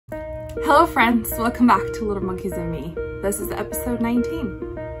Hello friends, welcome back to Little Monkeys and Me. This is episode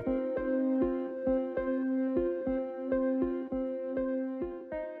 19.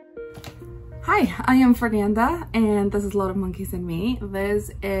 Hi, I am Fernanda and this is Little Monkeys and Me.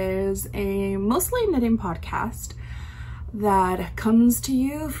 This is a mostly knitting podcast that comes to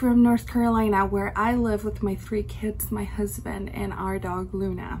you from North Carolina, where I live with my 3 kids, my husband, and our dog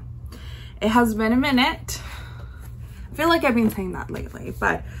Luna. It has been a minute. I feel like I've been saying that lately,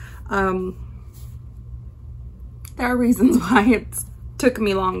 but there are reasons why it took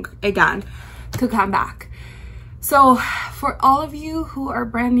me long again to come back. So for all of you who are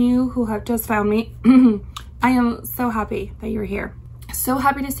brand new, who have just found me, I am so happy that you're here. So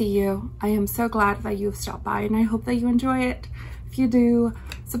happy to see you. I am so glad that you've stopped by and I hope that you enjoy it. If you do,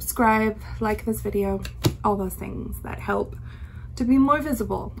 subscribe, like this video, all those things that help to be more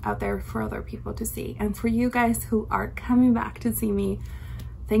visible out there for other people to see. And for you guys who are coming back to see me,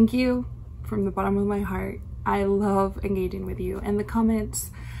 thank you from the bottom of my heart. I love engaging with you in the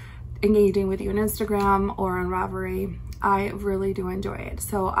comments, engaging with you on Instagram or on Ravelry. I really do enjoy it.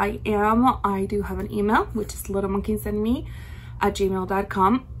 So I do have an email, which is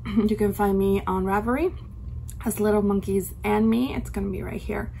littlemonkeysandme@gmail.com. You can find me on Ravelry as Little Monkeys and Me. It's gonna be right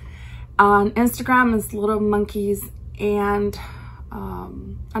here. On Instagram is Little Monkeys and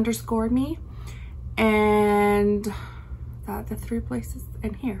 _me, and the 3 places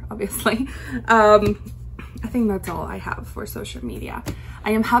in here, obviously. I think that's all I have for social media.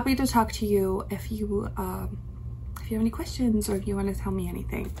 I am happy to talk to you if you have any questions or if you want to tell me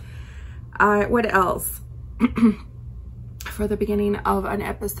anything. What else? For the beginning of an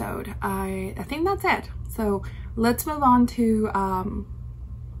episode, I think that's it. So let's move on to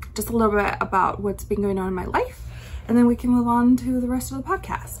just a little bit about what's been going on in my life, and then we can move on to the rest of the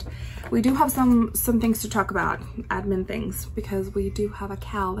podcast. We do have some things to talk about, admin things, because we do have a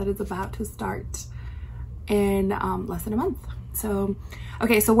KAL that is about to start in less than a month. So,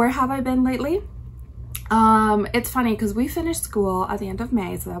 okay, so where have I been lately? It's funny because we finished school at the end of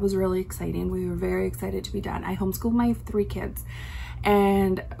May, so that was really exciting. We were very excited to be done. I homeschooled my 3 kids,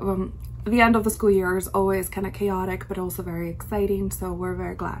 and the end of the school year is always kind of chaotic, but also very exciting. So we're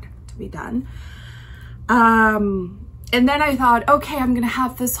very glad to be done. And then I thought, okay, I'm gonna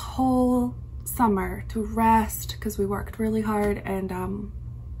have this whole summer to rest because we worked really hard, and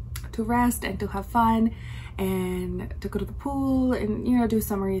to rest and to have fun and to go to the pool and, you know, do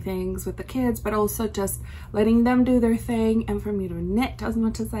summery things with the kids, but also just letting them do their thing and for me to knit as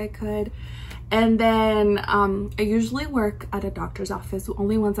much as I could. And then I usually work at a doctor's office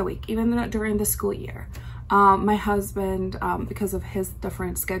only once a week, even during the school year. My husband, because of his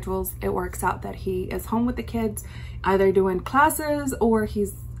different schedules, it works out that he is home with the kids, either doing classes or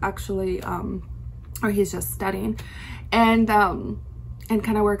he's actually, or he's just studying. And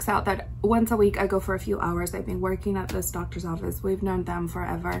kind of works out that once a week I go for a few hours. I've been working at this doctor's office. We've known them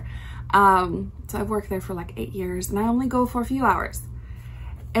forever. So I've worked there for like 8 years and I only go for a few hours.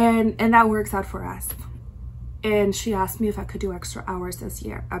 And that works out for us. And she asked me if I could do extra hours this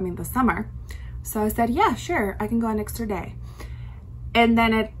summer. So I said, yeah, sure, I can go an extra day. And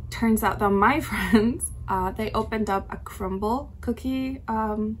then it turns out that my friends, they opened up a crumble cookie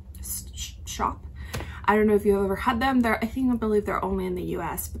shop. I don't know if you've ever had them. I believe they're only in the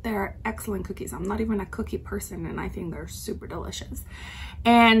US, but they're excellent cookies. I'm not even a cookie person and I think they're super delicious.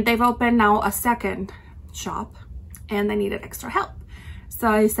 And they've opened now a second shop and they needed extra help. So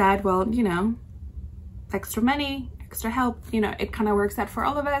I said, well, you know, extra money, extra help, you know, it kind of works out for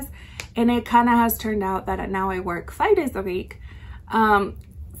all of us. And it kind of has turned out that now I work 5 days a week.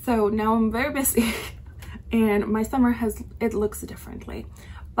 So now I'm very busy and my summer it looks differently.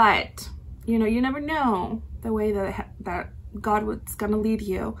 But, you know, you never know the way that God was gonna lead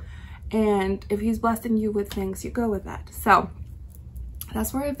you. And if he's blessing you with things, you go with that. So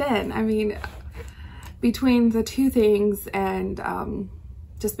that's where I've been. I mean, between the 2 things and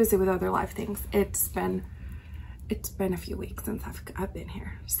just busy with other life things, it's been a few weeks since I've been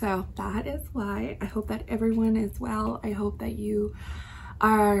here. So that is why. I hope that everyone is well. I hope that you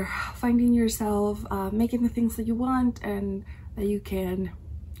are finding yourself making the things that you want and that you can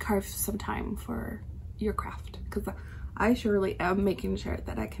carve some time for your craft, because I surely am making sure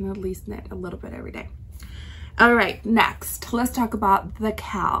that I can at least knit a little bit every day. All right, next, let's talk about the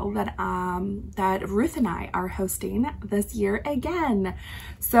KAL that Ruth and I are hosting this year again.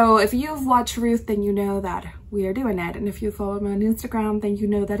 So if you've watched Ruth, then you know that we are doing it. And if you follow me on Instagram, then you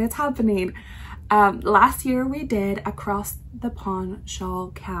know that it's happening. Last year we did Across the Pond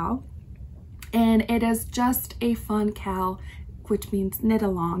Shawl KAL, and it is just a fun KAL, which means knit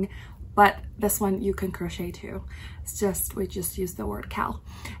along, but this one you can crochet too. It's just, we just use the word KAL.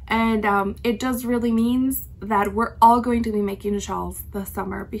 And it just really means that we're all going to be making shawls this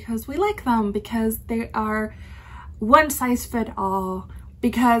summer because we like them, because they are one size fit all,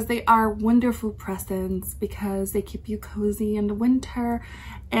 because they are wonderful presents, because they keep you cozy in the winter.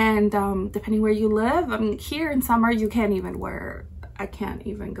 And depending where you live, I mean, here in summer you can't even wear, I can't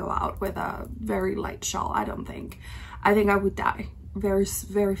even go out with a very light shawl, I don't think. I think I would die very,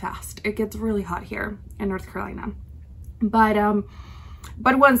 very fast. It gets really hot here in North Carolina. But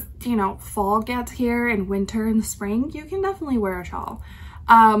once, you know, fall gets here and winter and spring, you can definitely wear a shawl.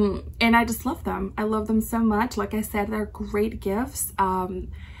 And I just love them. I love them so much. Like I said, they're great gifts.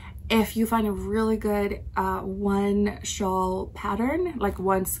 If you find a really good one shawl pattern, like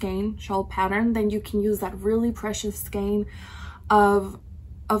one skein shawl pattern, then you can use that really precious skein of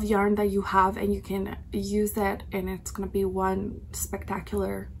yarn that you have, and you can use it, and it's going to be one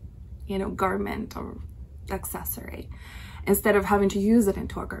spectacular, you know, garment or accessory, instead of having to use it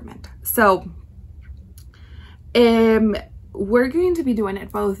into a garment. So we're going to be doing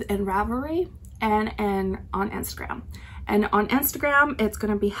it both in Ravelry and on Instagram. And on Instagram, it's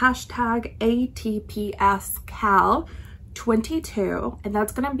going to be hashtag ATPSKAL22, and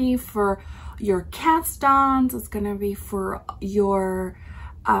that's going to be for your cast-ons. It's going to be for your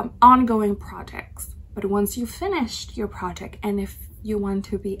ongoing projects. But once you've finished your project, and if you want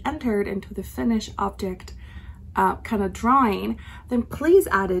to be entered into the finished object kind of drawing, then please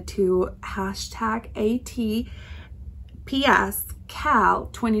add it to hashtag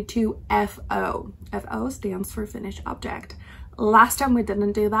ATPSKAL22FO. FO stands for finished object. Last time we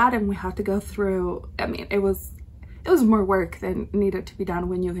didn't do that, and we had to go through, I mean, it was more work than needed to be done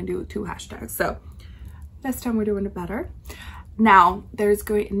when you can do 2 hashtags. So this time we're doing it better. Now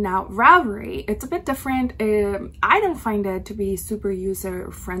Ravelry, it's a bit different. I don't find it to be super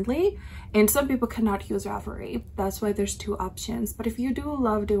user friendly, and some people cannot use Ravelry. That's why there's 2 options. But if you do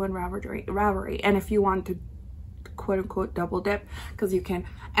love doing Ravelry, and if you want to quote unquote double dip, because you can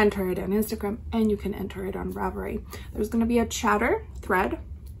enter it on Instagram and you can enter it on Ravelry, there's going to be a chatter thread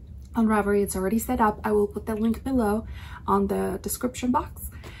on Ravelry. It's already set up. I will put the link below on the description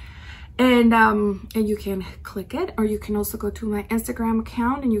box. And you can click it, or you can also go to my Instagram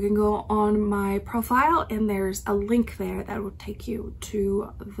account and you can go on my profile, and there's a link there that will take you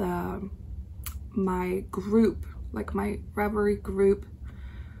to my group, like my Ravelry group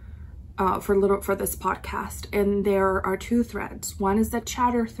for this podcast. And there are 2 threads. One is the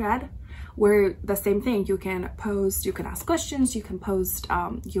chatter thread, where the same thing, you can post, you can ask questions, you can post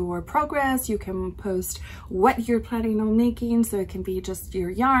your progress, you can post what you're planning on making. So it can be just your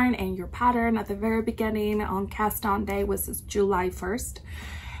yarn and your pattern at the very beginning on cast on day, which is July 1st.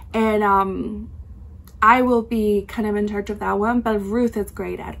 And I will be kind of in charge of that one, but Ruth is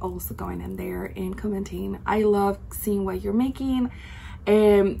great at also going in there and commenting. I love seeing what you're making.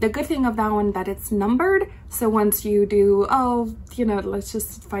 The good thing of that one, that it's numbered. So once you do, oh, you know, let's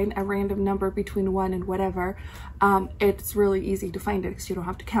just find a random number between 1 and whatever, it's really easy to find it because you don't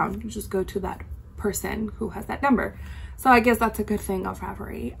have to count. You just go to that person who has that number. So I guess that's a good thing of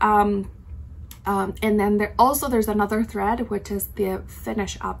Ravelry. And then there's another thread, which is the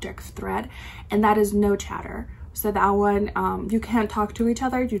finish object thread, and that is no chatter. So that one, you can't talk to each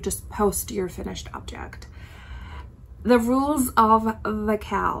other, you just post your finished object. The rules of the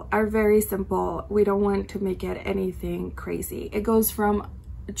KAL are very simple. We don't want to make it anything crazy. It goes from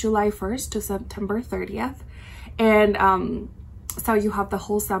July 1st to September 30th. And so you have the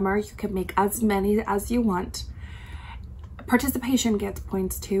whole summer. You can make as many as you want. Participation gets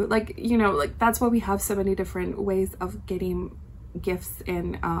points too. Like, you know, like that's why we have so many different ways of getting gifts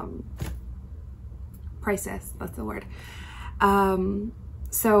and prices. That's the word.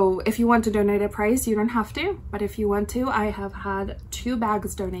 So if you want to donate a price, you don't have to, but if you want to, I have had 2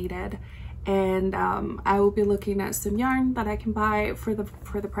 bags donated, and I will be looking at some yarn that I can buy for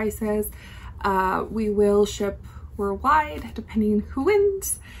the prices. We will ship worldwide depending who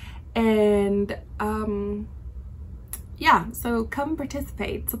wins, and yeah, so come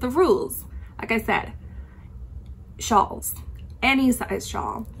participate. So the rules, like I said, shawls, any size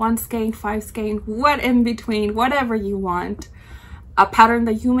shawl, 1 skein, 5 skein, what in between, whatever you want. A pattern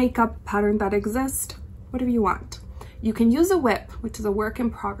that you make up, a pattern that exists, whatever you want. You can use a whip, which is a work in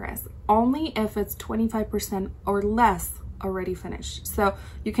progress, only if it's 25% or less already finished. So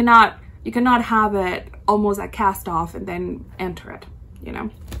you cannot have it almost at cast off and then enter it, you know.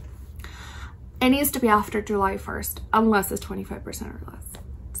 It needs to be after July 1st, unless it's 25% or less.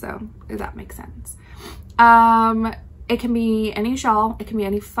 So if that makes sense. It can be any shawl, it can be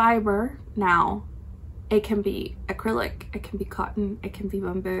any fiber now. It can be acrylic, it can be cotton, it can be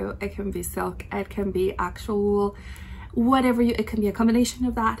bamboo, it can be silk, it can be actual wool, whatever it can be a combination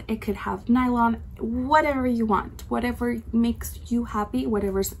of that. It could have nylon, whatever you want, whatever makes you happy,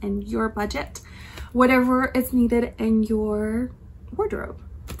 whatever's in your budget, whatever is needed in your wardrobe.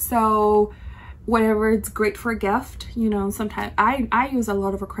 So whatever, it's great for a gift. You know, sometimes I use a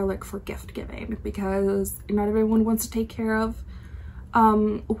lot of acrylic for gift giving because not everyone wants to take care of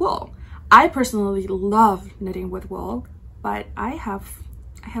wool. I personally love knitting with wool, but I have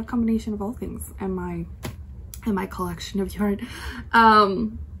a combination of all things in my collection of yarn.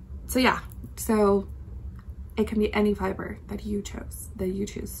 So yeah, so it can be any fiber that you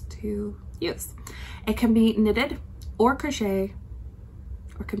choose to use. It can be knitted or crochet,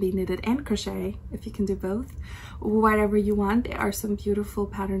 or can be knitted and crochet if you can do both. Whatever you want. There are some beautiful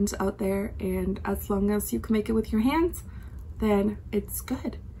patterns out there, and as long as you can make it with your hands, then it's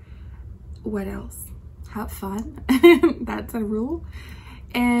good. What else? Have fun. That's a rule.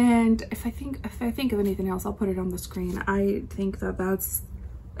 And if I think of anything else, I'll put it on the screen. I think that's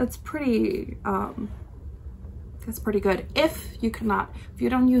pretty good. If you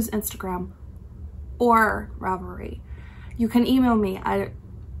don't use Instagram or Ravelry, you can email me at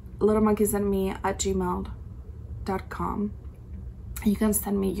littlemonkeysandme@gmail.com. You can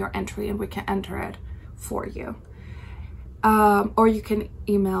send me your entry and we can enter it for you. Or you can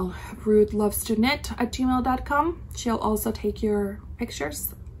email ruthlovestoknit@gmail.com. She'll also take your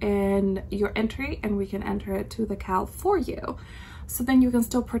pictures and your entry and we can enter it to the KAL for you. So then you can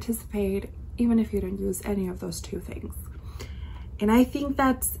still participate even if you don't use any of those two things. And I think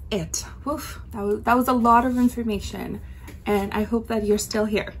that's it. Woof, that was a lot of information, and I hope that you're still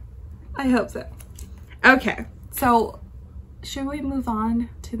here. I hope so. Okay, so should we move on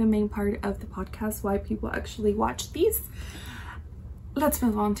to the main part of the podcast, why people actually watch these? Let's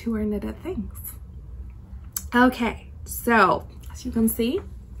move on to our knitted things. Okay, so as you can see,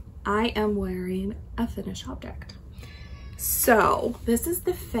 I am wearing a finished object. So this is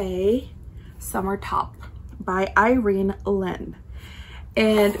the Faye Summer Top by Irene Lynn.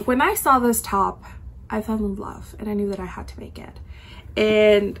 And when I saw this top, I fell in love and I knew that I had to make it.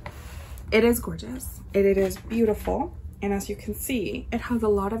 And it is gorgeous. It is beautiful. And as you can see, it has a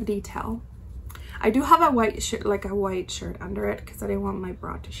lot of detail. I do have a white shirt, like a white shirt under it, because I didn't want my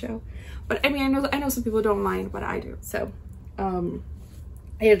bra to show. But I mean, I know some people don't mind, but I do. So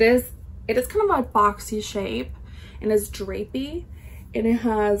it is kind of a boxy shape and it's drapey, and it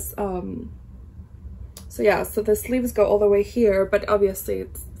has so yeah, so the sleeves go all the way here, but obviously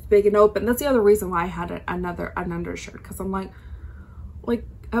it's big and open. That's the other reason why I had an undershirt, because I'm like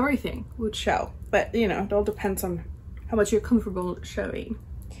everything would show, but you know, it all depends on how much you're comfortable showing.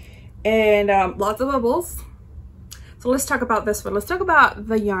 And lots of bubbles. So let's talk about this one. Let's talk about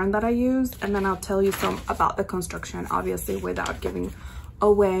the yarn that I used, and then I'll tell you some about the construction, obviously without giving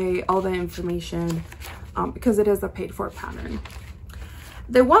away all the information, because it is a paid for pattern.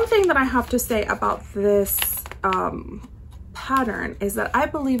 The one thing that I have to say about this pattern is that I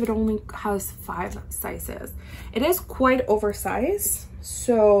believe it only has 5 sizes. It is quite oversized,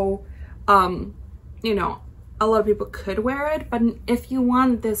 so you know, a lot of people could wear it, but if you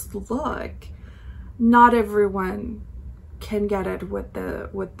want this look, not everyone can get it with the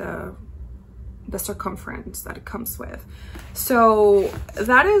circumference that it comes with. So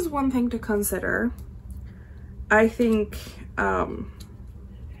that is one thing to consider. I think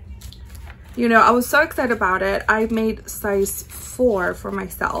you know, I was so excited about it. I made size 4 for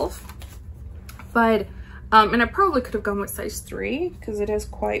myself, but and I probably could have gone with size 3 because it is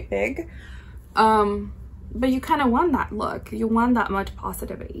quite big. But you kind of want that look. You want that much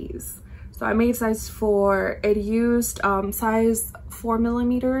positive ease. So I made size 4. It used size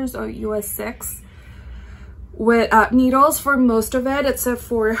 4mm or US 6 with needles for most of it, except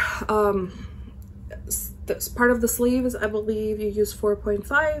for this part of the sleeves. I believe you use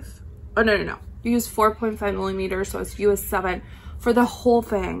 4.5. Oh no, you use 4.5mm, so it's US 7 for the whole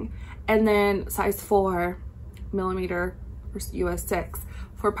thing, and then size 4mm or US 6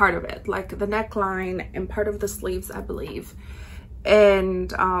 for part of it, like the neckline and part of the sleeves, I believe.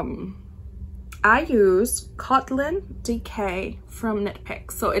 And I use CotLin DK from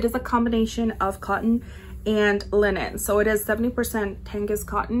Knitpicks. So it is a combination of cotton and linen. So it is 70% Tangus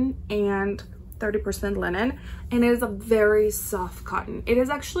cotton and 30% linen, and it is a very soft cotton. It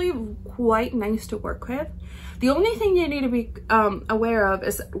is actually quite nice to work with. The only thing you need to be aware of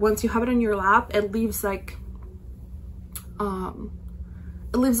is once you have it in your lap, it leaves like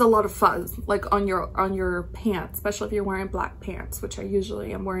it leaves a lot of fuzz, like on your pants, especially if you're wearing black pants, which I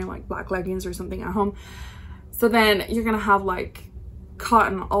usually am wearing like black leggings or something at home. So then you're gonna have like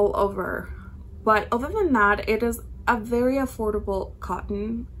cotton all over But other than that, it is a very affordable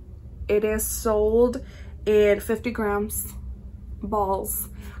cotton. It is sold in 50 grams balls.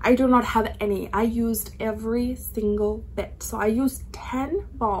 I do not have any. I used every single bit. So I used 10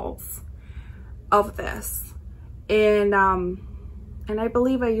 balls of this, and I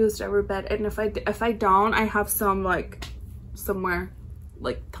believe I used every bit. And if I don't, I have some like somewhere,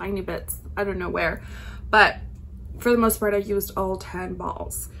 like tiny bits, I don't know where, but for the most part I used all 10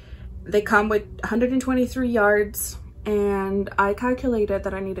 balls. They come with 123 yards, and I calculated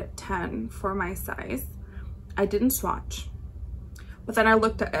that I needed 10 for my size. I didn't swatch, but then I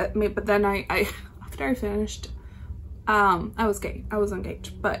looked at me, but then I after I finished, I was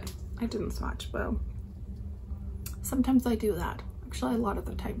engaged, but I didn't swatch. Well, sometimes I do that. Actually, a lot of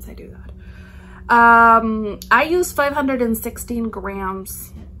the times I do that. I used 516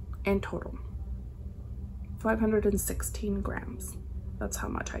 grams in total. 516 grams. That's how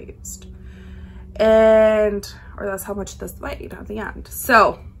much I used. Or that's how much this weighed at the end.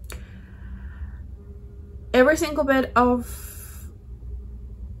 So every single bit of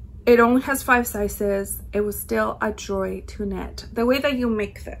it only has 5 sizes. It was still a joy to knit. The way that you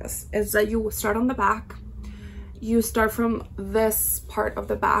make this is that you start on the back. You start from this part of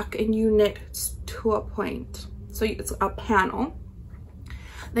the back and you knit to a point. So it's a panel.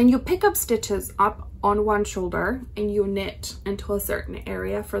 Then you pick up stitches up on one shoulder and you knit into a certain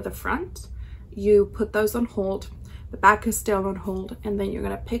area for the front. You put those on hold. The back is still on hold, and then you're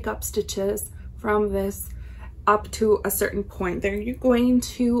gonna pick up stitches from this up to a certain point. Then you're going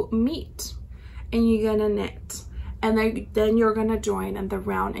to meet and you're gonna knit. And then you're gonna join in the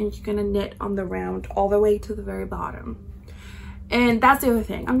round, and you're gonna knit on the round all the way to the very bottom. And that's the other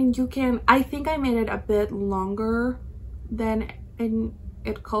thing. I mean, I think I made it a bit longer than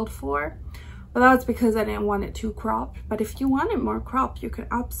it called for, but that was because I didn't want it too cropped. But if you want it more cropped, you could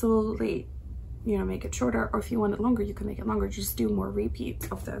absolutely, you know, make it shorter, or if you want it longer, you can make it longer. Just do more repeats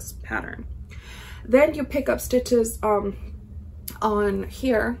of this pattern. Then you pick up stitches on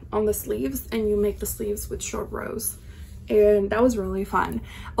here on the sleeves, and you make the sleeves with short rows, and that was really fun.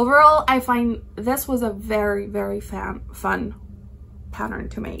 Overall, I find this was a very, very fun pattern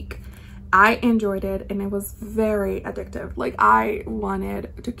to make. I enjoyed it, and it was very addictive. Like, I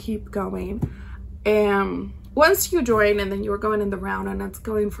wanted to keep going. And once you join and then you're going in the round and it's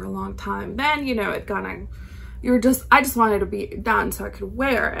going for a long time, then, you know, I just wanted to be done so I could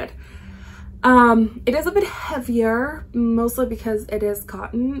wear it. It is a bit heavier, mostly because it is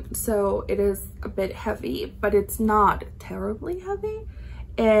cotton, so it is a bit heavy, but it's not terribly heavy.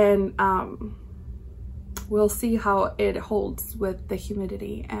 And we'll see how it holds with the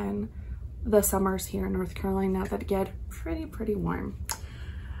humidity and the summers here in North Carolina that get pretty warm.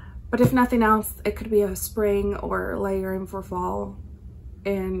 But if nothing else, it could be a spring or layering for fall,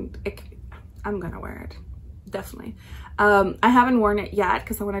 and I'm gonna wear it, definitely. I haven't worn it yet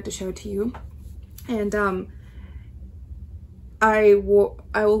because I wanted to show it to you, and I will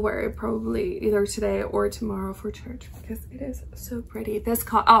wear it probably either today or tomorrow for church because it is so pretty.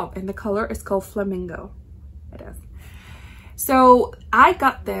 And the color is called Flamingo. It is. So I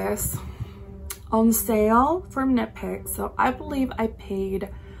got this on sale from Knitpicks. So I believe I paid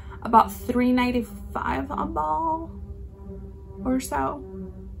about $3.95 a ball or so.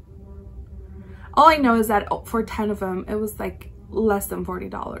 All I know is that for 10 of them, it was like less than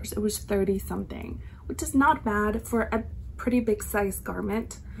 $40. It was 30 something, which is not bad for a pretty big size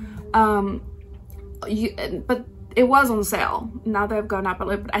garment. But it was on sale. Now that I've gone up a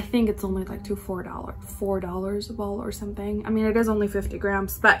little, but I think it's only like $4 a ball or something. I mean, it is only 50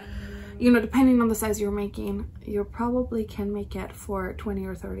 grams, but you know, depending on the size you're making, you probably can make it for $20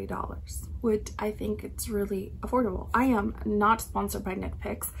 or $30, which I think it's really affordable. I am not sponsored by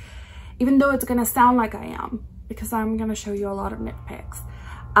Knitpicks, even though it's gonna sound like I am, because I'm gonna show you a lot of Knitpicks.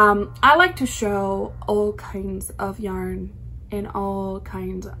 I like to show all kinds of yarn and all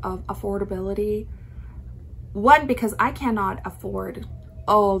kinds of affordability. One, because I cannot afford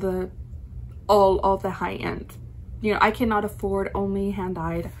all the high end. You know, I cannot afford only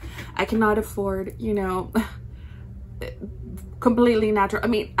hand-dyed. I cannot afford, you know, completely natural. I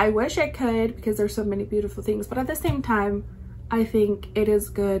mean, I wish I could because there's so many beautiful things, but at the same time, I think it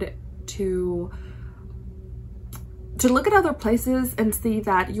is good to look at other places and see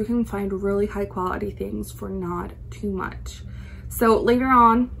that you can find really high quality things for not too much. So later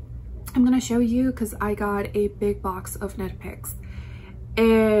on, I'm gonna show you because I got a big box of Knitpicks.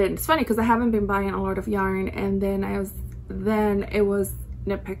 And it's funny because I haven't been buying a lot of yarn, and then it was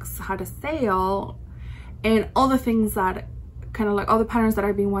Knitpicks had a sale, and all the things that kind of like all the patterns that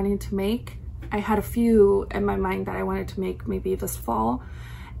I've been wanting to make, I had a few in my mind that I wanted to make maybe this fall,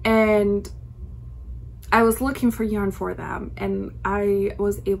 and I was looking for yarn for them, and I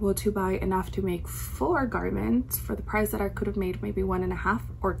was able to buy enough to make 4 garments for the price that I could have made maybe 1.5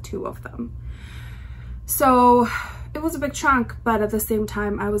 or 2 of them. So it was a big chunk, but at the same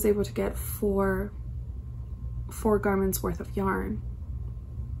time I was able to get four garments worth of yarn.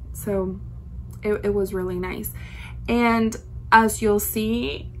 So it was really nice. And as you'll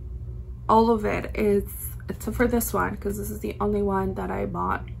see, all of it is, except for this one, because this is the only one that I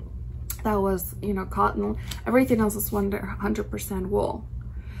bought that was, you know, cotton. Everything else is 100% wool.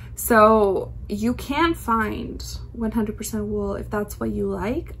 So you can find 100% wool if that's what you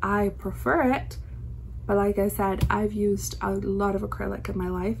like. I prefer it, but like I said, I've used a lot of acrylic in my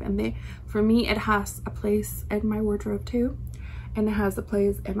life, and for me it has a place in my wardrobe too, and it has a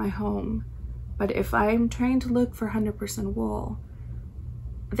place in my home. But if I'm trying to look for 100% wool,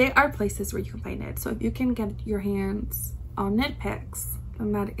 there are places where you can find it. So if you can get your hands on Knitpicks,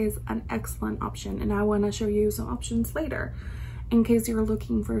 then that is an excellent option. And I want to show you some options later in case you're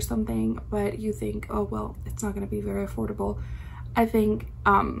looking for something but you think, oh well, it's not going to be very affordable. I think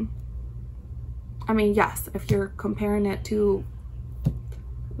I mean, yes, if you're comparing it to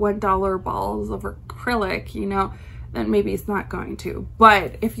 $1 balls of acrylic, you know, then maybe it's not going to.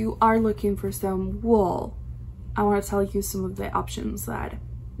 But if you are looking for some wool, I want to tell you some of the options that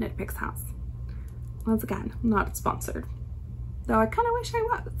Knitpicks has. Once again, not sponsored, though I kind of wish I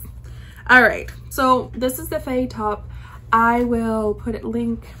was. All right, so this is the Faye top. I will put a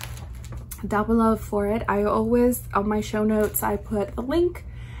link down below for it. I always, on my show notes, I put a link.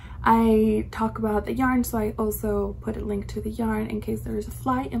 I talk about the yarn, so I also put a link to the yarn in case there is a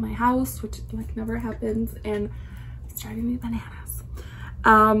fly in my house, which like never happens, and it's driving me bananas.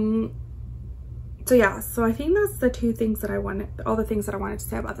 So yeah, so I think that's the two things that I wanted, all the things that I wanted to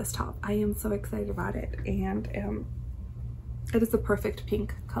say about this top. I am so excited about it, and it is the perfect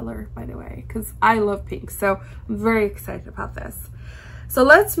pink color, by the way, because I love pink, so I'm very excited about this. So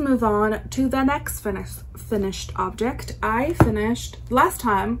let's move on to the next finished object. I finished, last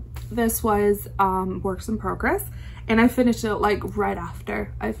time, this was works in progress, and I finished it like right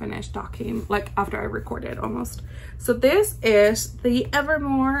after I finished docking, like after I recorded almost. So this is the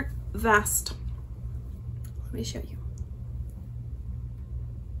Evermore vest. Let me show you.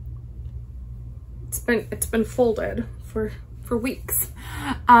 It's been folded for weeks.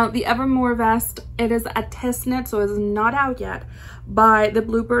 The Evermore vest, it is a test knit, so it's not out yet, by the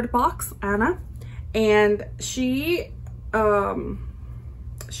Bluebird box, Anna, and she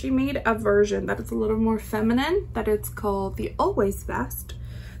made a version that is a little more feminine, that it's called the Always vest,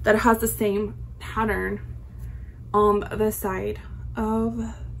 that has the same pattern on the side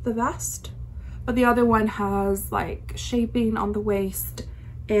of the vest, but the other one has like shaping on the waist,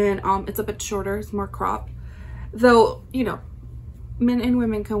 and it's a bit shorter, it's more crop, though, you know, men and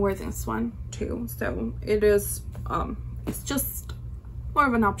women can wear this one too. So it is it's just more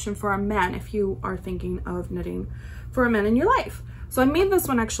of an option for a man if you are thinking of knitting for a man in your life. So I made this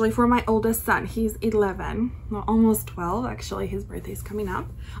one actually for my oldest son. He's 11, well, almost 12 actually. His birthday's coming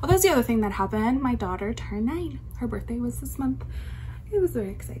up. Oh, that's the other thing that happened. My daughter turned 9. Her birthday was this month. It was very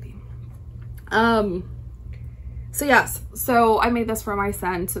exciting. So yes, so I made this for my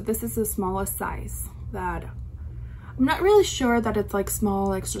son. So this is the smallest size that, I'm not really sure that it's like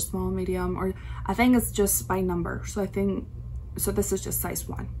small, extra small, medium, or I think it's just by number. So I think, so this is just size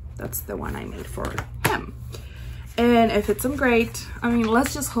 1. That's the one I made for him. And it fits him great. I mean,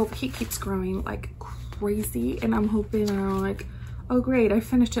 let's just hope he keeps growing like crazy. And I'm hoping, like, oh great, I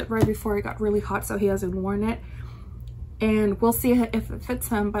finished it right before it got really hot, so he hasn't worn it. And we'll see if it fits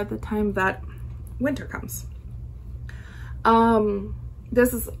him by the time that winter comes.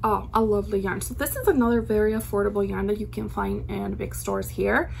 This is a lovely yarn. So this is another very affordable yarn that you can find in big stores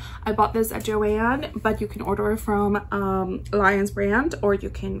here. I bought this at Joann, but you can order it from Lion's brand, or you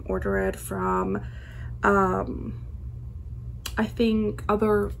can order it from I think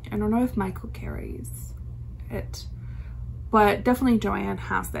other, I don't know if Michael carries it, but definitely Joann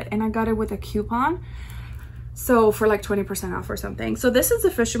has it, and I got it with a coupon, so for like 20% off or something. So this is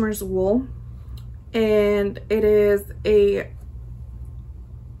a Fisherman's wool, and it is a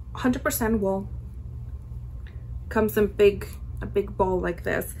 100% wool. Comes in a big ball like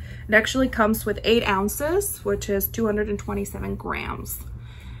this. It actually comes with 8 ounces, which is 227 grams.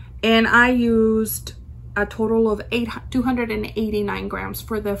 And I used a total of 289 grams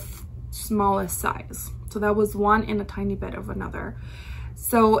for the smallest size. So that was one and a tiny bit of another.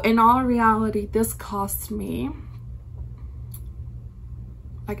 So in all reality, this cost me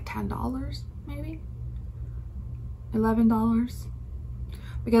like $10, maybe $11.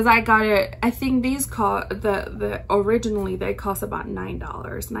 because I got it, I think these cost, originally they cost about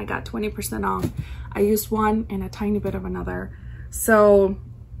 $9 and I got 20% off. I used one and a tiny bit of another. So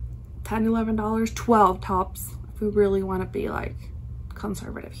 $10, $11, 12 tops, if we really want to be like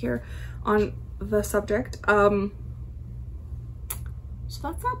conservative here on the subject. So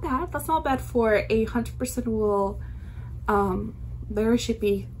that's not bad. That's not bad for a 100% wool, very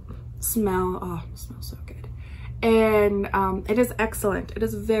shippy smell. Oh, it smells so good. And it is excellent. It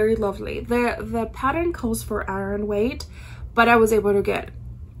is very lovely. The pattern calls for iron weight, but I was able to get,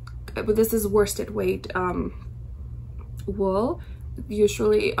 this is worsted weight wool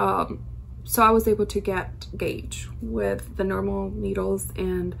usually, so I was able to get gauge with the normal needles,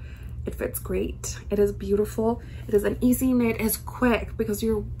 and it fits great. It is beautiful. It is an easy knit. It's quick because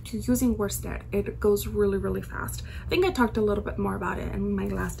you're using worsted. It goes really, really fast. I think I talked a little bit more about it in my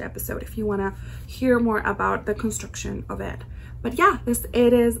last episode if you want to hear more about the construction of it. But yeah,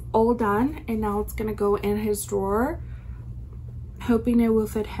 it is all done, and now it's gonna go in his drawer, hoping it will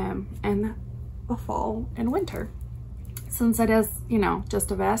fit him in the fall and winter. Since it is, you know,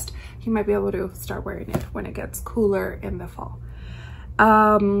 just a vest, he might be able to start wearing it when it gets cooler in the fall.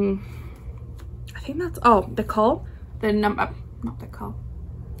 I think that's, oh, the call, the number, not the call,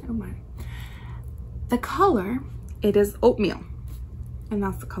 oh my, the color, it is oatmeal, and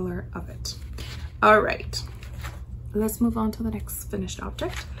that's the color of it. All right, let's move on to the next finished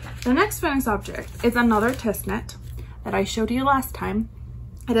object. The next finished object is another test knit that I showed you last time.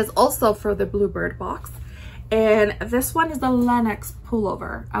 It is also for the Bluebird box, and this one is the Lennox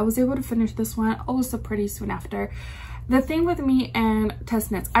pullover. I was able to finish this one also pretty soon after. The thing with me and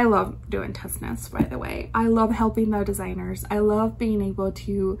test knits, I love doing test knits, by the way. I love helping the designers. I love being able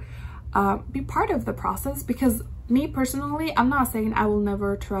to be part of the process, because me personally, I'm not saying I will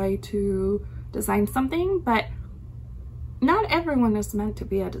never try to design something, but not everyone is meant to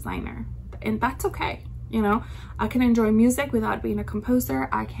be a designer, and that's okay. You know, I can enjoy music without being a composer.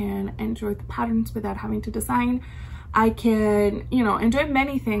 I can enjoy the patterns without having to design. I can, you know, enjoy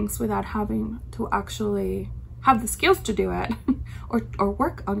many things without having to actually have the skills to do it or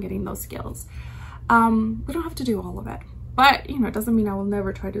work on getting those skills. We don't have to do all of it, but you know, it doesn't mean I will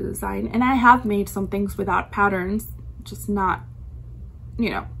never try to design. And I have made some things without patterns, just not,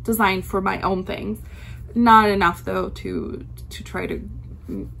 you know, designed for my own things. Not enough though to try to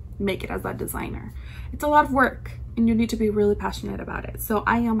make it as a designer. It's a lot of work and you need to be really passionate about it. So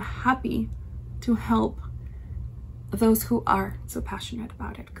I am happy to help those who are so passionate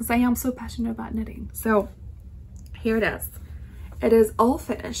about it, because I am so passionate about knitting. So here it is. It is all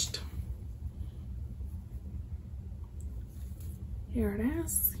finished. Here it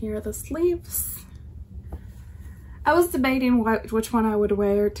is. Here are the sleeves. I was debating which one I would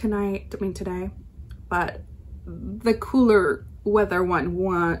wear today, but the cooler weather one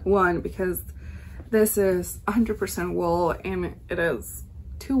won because this is 100% wool and it is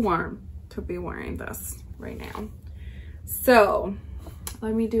too warm to be wearing this right now. So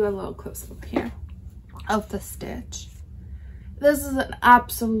let me do a little close-up here of the stitch. This is an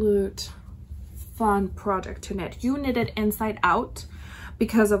absolute fun project to knit. You knit it inside out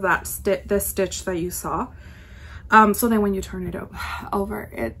because of that the stitch that you saw. So then when you turn it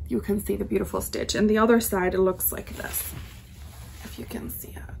over, you can see the beautiful stitch. And the other side, it looks like this, if you can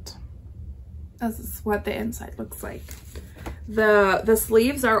see it. This is what the inside looks like. The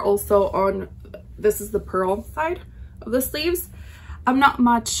sleeves are also on, this is the purl side of the sleeves. I'm not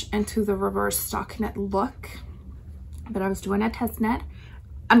much into the reverse stockinette look, but I was doing a test knit.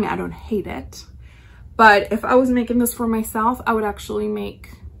 I mean, I don't hate it, but if I was making this for myself, I would actually make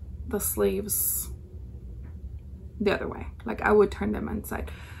the sleeves the other way. Like I would turn them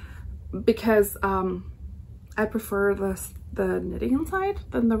inside, because I prefer the knitting inside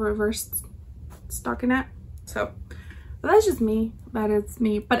than the reverse stockinette. So that's just me. That is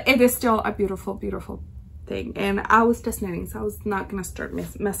me, but it is still a beautiful, beautiful thing. And I was just knitting, so I was not gonna start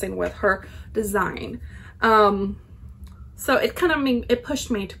messing with her design. So it kind of it pushed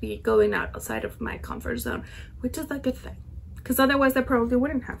me to be going outside of my comfort zone, which is a good thing, because otherwise I probably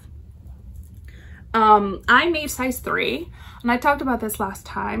wouldn't have. I made size 3, and I talked about this last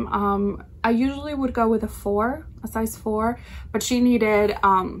time. I usually would go with a size 4, but she needed,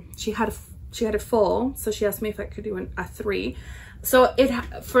 she had a full, so she asked me if I could do a 3. So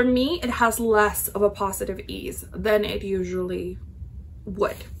for me, it has less of a positive ease than it usually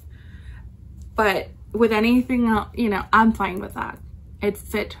would. But with anything else, you know, I'm fine with that. It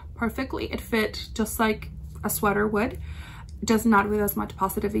fit perfectly. It fit just like a sweater would, just not with as much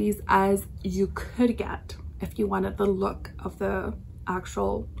positive ease as you could get if you wanted the look of the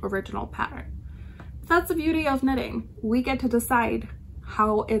actual original pattern. That's the beauty of knitting. We get to decide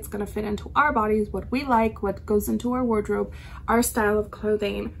how it's gonna fit into our bodies, what we like, what goes into our wardrobe, our style of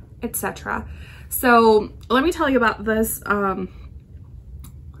clothing, etc. So let me tell you about this.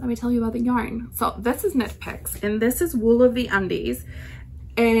 Let me tell you about the yarn. So this is Knitpicks, and this is wool of the undies,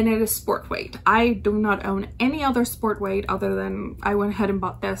 and it is sport weight. I do not own any other sport weight other than I went ahead and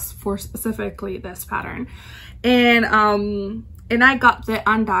bought this for specifically this pattern. And I got the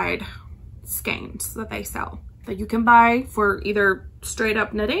undyed skeins that they sell, that you can buy for either straight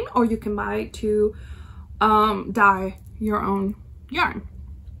up knitting, or you can buy to dye your own yarn.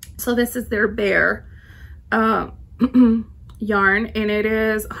 So this is their bare yarn, and it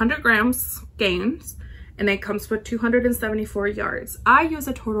is 100 grams skeins, and it comes with 274 yards. I use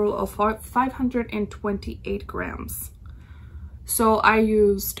a total of 528 grams. So I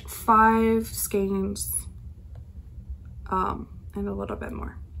used 5 skeins and a little bit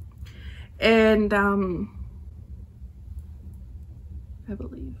more. And I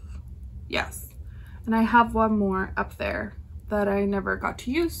believe, yes. And I have one more up there that I never got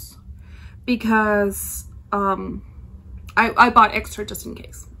to use because I bought extra just in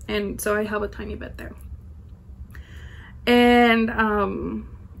case. And so I have a tiny bit there. And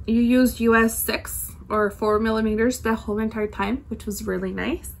you use US 6 or 4 millimeters the whole entire time, which was really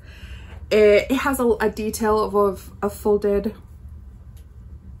nice. It has a detail of a folded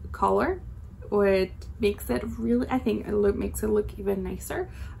collar, which makes it really, I think it makes it look even nicer.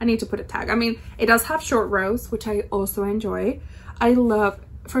 I need to put a tag. I mean, it does have short rows, which I also enjoy. I love,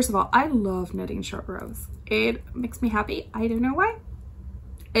 first of all, I love knitting short rows. It makes me happy. I don't know why.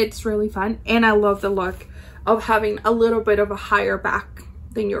 It's really fun, and I love the look of having a little bit of a higher back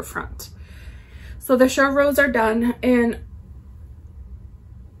than your front. So the short rows are done, and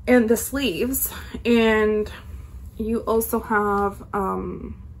the sleeves, and you also have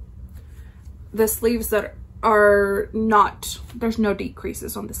the sleeves that are not, there's no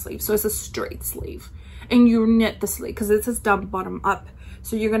decreases on the sleeve, so it's a straight sleeve, and you knit the sleeve because it says down bottom up.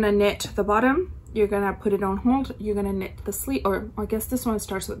 So you're gonna knit the bottom, you're gonna put it on hold, you're gonna knit the sleeve, or I guess this one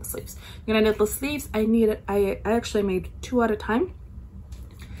starts with the sleeves. You're gonna knit the sleeves. I actually made 2 at a time,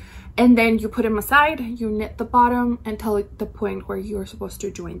 and then you put them aside, you knit the bottom until the point where you're supposed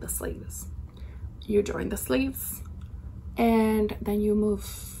to join the sleeves. You join the sleeves, and then you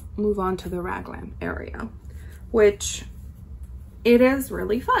move on to the raglan area, which it is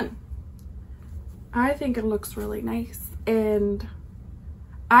really fun. I think it looks really nice, and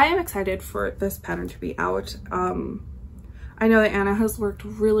I am excited for this pattern to be out. I know that Anna has worked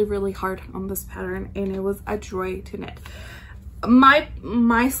really hard on this pattern, and it was a joy to knit.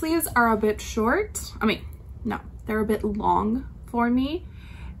 My sleeves are a bit short. I mean, no, they're a bit long for me,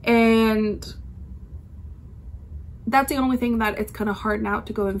 and that's the only thing that it's kind of hard now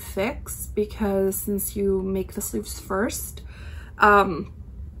to go and fix, because since you make the sleeves first,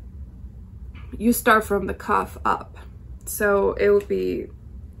 you start from the cuff up, so it would be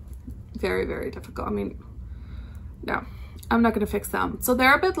very difficult. I mean, no, I'm not gonna fix them. So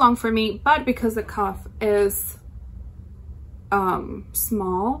they're a bit long for me, but because the cuff is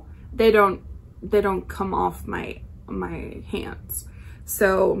small, they don't come off my hands,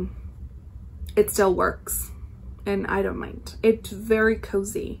 so it still works, and I don't mind. It's very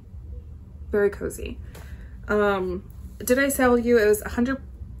cozy, very cozy. Did I tell you it was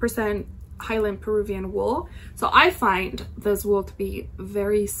 100% Highland Peruvian wool? So I find this wool to be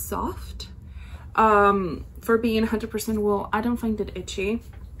very soft. For being 100% wool, I don't find it itchy.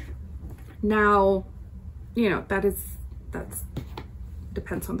 Now, you know, that's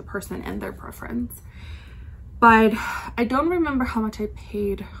depends on the person and their preference, but I don't remember how much I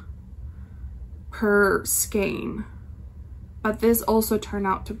paid per skein, but this also turned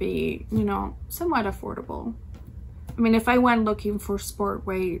out to be, you know, somewhat affordable. I mean, if I went looking for sport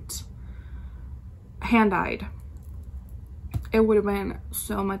weight hand-dyed, it would have been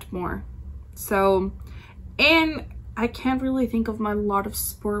so much more. So, and I can't really think of a lot of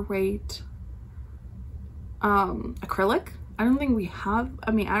sport weight acrylic. I don't think we have,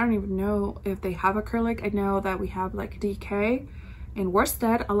 I mean, I don't even know if they have acrylic. I know that we have like DK in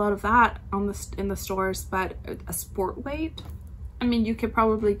worsted, a lot of that in the stores, but a sport weight, I mean, you could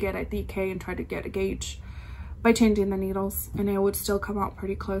probably get a DK and try to get a gauge by changing the needles, and it would still come out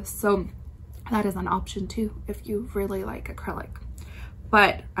pretty close. So that is an option too if you really like acrylic,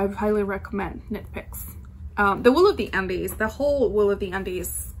 but I highly recommend Knitpicks. The wool of the undies, the whole wool of the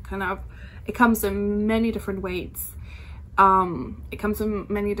undies, kind of, it comes in many different weights. It comes in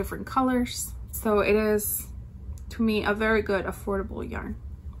many different colors, so it is, to me, a very good affordable yarn.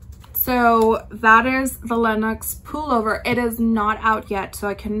 So that is the Lennox pullover. It is not out yet, so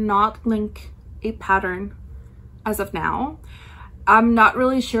I cannot link a pattern as of now. I'm not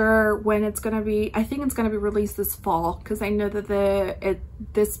really sure when it's gonna be. I think it's gonna be released this fall because I know that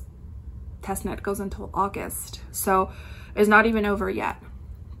this test knit goes until August, so it's not even over yet.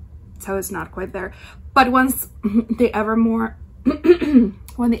 So it's not quite there. But once the Evermore,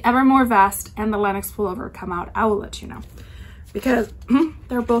 when the Evermore vest and the Lennox pullover come out, I will let you know because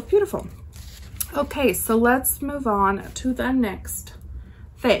they're both beautiful. Okay, so let's move on to the next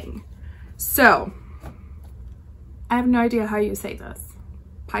thing. So I have no idea how you say this.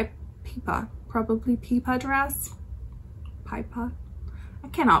 Pipa, probably Pipa dress. Pipa. I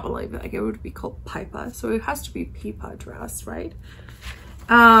cannot believe it. Like, it would be called Pipa, so it has to be Pipa dress, right?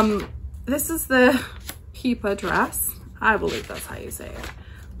 This is the Pipa dress. I believe that's how you say it.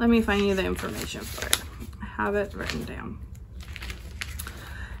 Let me find you the information for it. I have it written down.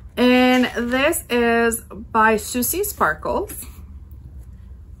 And this is by Susie Sparkles.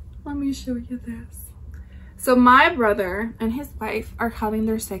 Let me show you this. So my brother and his wife are having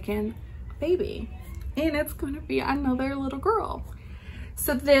their second baby, and it's going to be another little girl.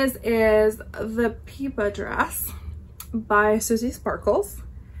 So this is the Pipa dress by Susie Sparkles.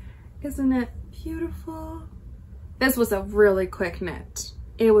 Isn't it beautiful? This was a really quick knit.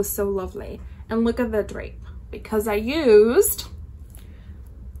 It was so lovely. And look at the drape, because I used,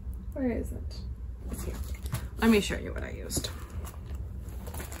 where is it? It's here. Let me show you what I used.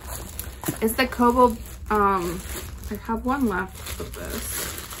 It's the Coboo, I have one left of this.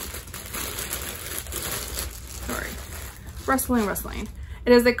 Sorry, rustling.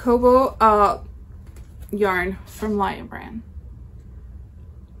 It is a Coboo yarn from Lion Brand.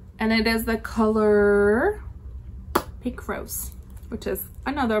 And it is the color Pink Rose, which is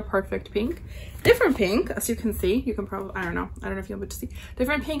another perfect pink. Different pink, as you can see. You can probably, I don't know if you'll be able to see.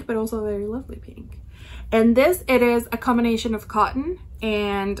 Different pink, but also a very lovely pink. And this, it is a combination of cotton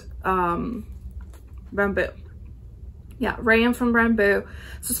and bamboo. Yeah, rayon from bamboo.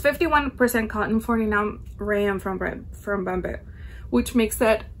 So it's 51% cotton, 49 rayon from bamboo, which makes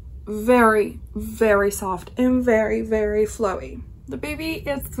it very, very soft and very, very flowy. The baby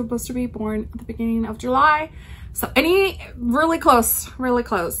is supposed to be born at the beginning of July. So really close.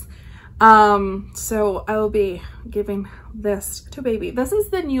 So I will be giving this to baby. This is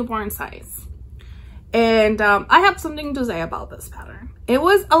the newborn size. And I have something to say about this pattern. It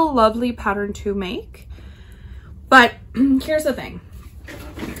was a lovely pattern to make, but here's the thing.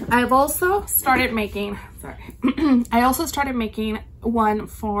 I've also started making, I also started making one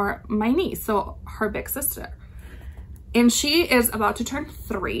for my niece, so her big sister. And she is about to turn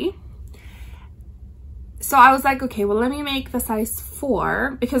 3. So I was like, okay, well, let me make the size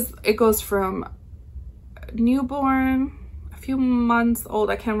 4 because it goes from newborn, a few months old.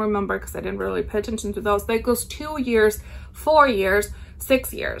 I can't remember because I didn't really pay attention to those. That goes 2 years, 4 years,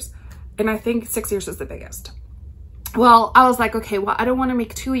 6 years. And I think 6 years is the biggest. Well, I was like, okay, well, I don't want to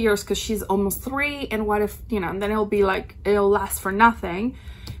make 2 years because she's almost 3. And what if, you know, and then it'll be like, it'll last for nothing.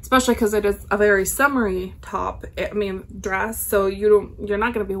 Especially because it is a very summery top, dress, so you're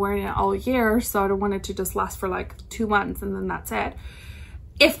not going to be wearing it all year, so I don't want it to just last for like 2 months and then that's it,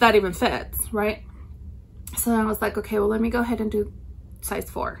 if that even fits, right? So I was like, okay, well, let me go ahead and do size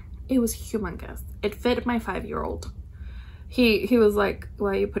 4. It was humongous. It fit my 5-year-old. He was like, why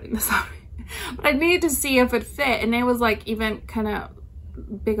are you putting this on me? But I needed to see if it fit, and it was like even kind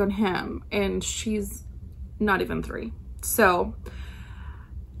of big on him, and she's not even 3, so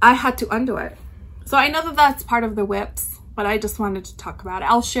I had to undo it. So I know that that's part of the whips, but I just wanted to talk about it.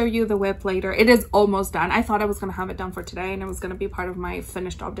 I'll show you the whip later. It is almost done. I thought I was going to have it done for today and it was going to be part of my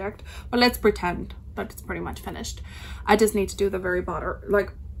finished object, but let's pretend that it's pretty much finished. I just need to do the very bottom,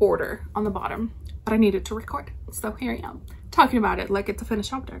 like border on the bottom, but I needed to record. So here I am talking about it like it's a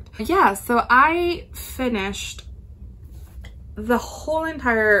finished object. Yeah, so I finished the whole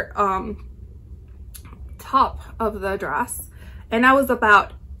entire top of the dress, and I was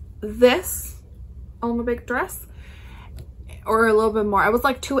about this on the big dress, or a little bit more. I was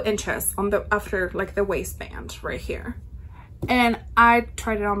like 2 inches on the after like the waistband right here, and I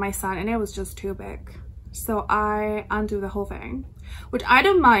tried it on my son and it was just too big, so I undo the whole thing, which I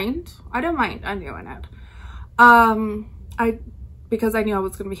don't mind undoing it, because I knew I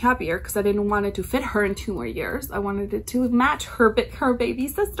was going to be happier, because I didn't want it to fit her in 2 more years. I wanted it to match her baby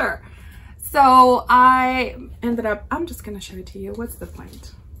sister. So I ended up, I'm just going to show it to you. What's the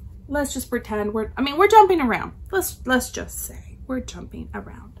point? Let's just pretend we're jumping around. Let's just say we're jumping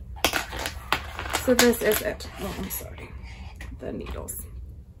around. So this is it. Oh, I'm sorry. The needles.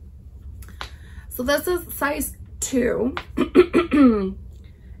 So this is size 2.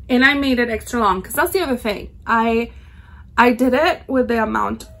 And I made it extra long because that's the other thing. I did it with the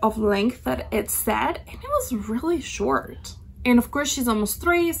amount of length that it said, and it was really short. And of course she's almost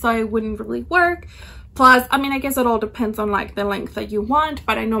 3, so it wouldn't really work. Plus, I mean, I guess it all depends on like the length that you want,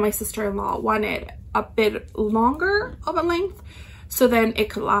 but I know my sister-in-law wanted a bit longer of a length, so then it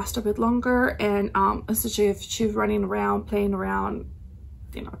could last a bit longer. And especially if she's running around, playing around,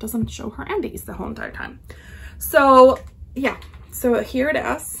 you know, it doesn't show her undies the whole entire time. So yeah, so here it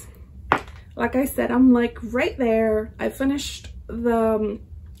is. Like I said, I'm like right there. I finished the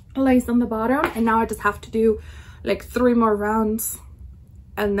lace on the bottom, and now I just have to do like 3 more rounds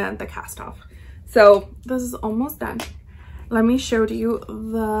and then the cast off. So this is almost done. Let me show you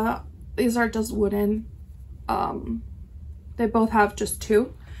these are just wooden. They both have just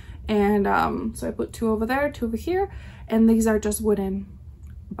 2, and so I put 2 over there, 2 over here, and these are just wooden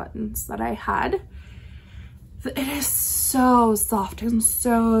buttons that I had. It is so soft and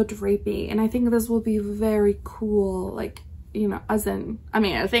so drapey, and I think this will be very cool, like, you know, as in, I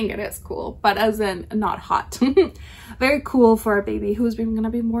mean, I think it is cool, but as in not hot. Very cool for a baby who's gonna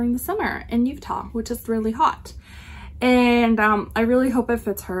be born in the summer in Utah, which is really hot. And I really hope it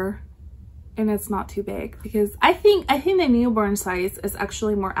fits her and it's not too big, because I think the newborn size is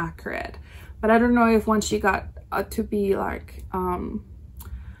actually more accurate, but I don't know if once she got to be like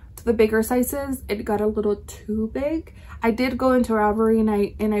to the bigger sizes, it got a little too big. I did go into Ravelry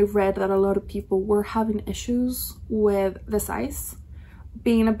and I read that a lot of people were having issues with the size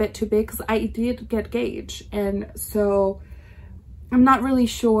being a bit too big, because I did get gauge, and so I'm not really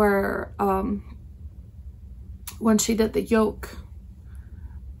sure when she did the yoke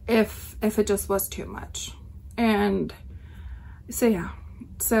if it just was too much. And so yeah,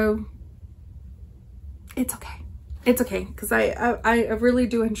 so it's okay. It's okay, because I really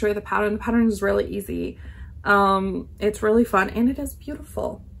do enjoy the pattern. The pattern is really easy. It's really fun, and it is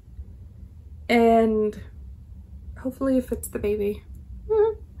beautiful, and hopefully it fits the baby.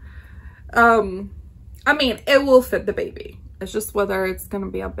 I mean, it will fit the baby. It's just whether it's gonna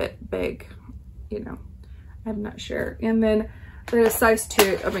be a bit big, you know, I'm not sure. And then there's size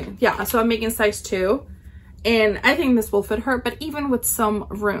 2. I mean, yeah, so I'm making size 2, and I think this will fit her, but even with some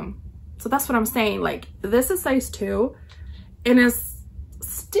room. So that's what I'm saying. Like, this is size 2, and it's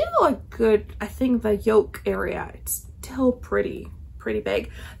still a good, I think the yoke area, it's still pretty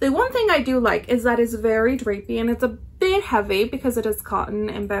big. The one thing I do like is that it's very drapey, and it's a bit heavy because it is cotton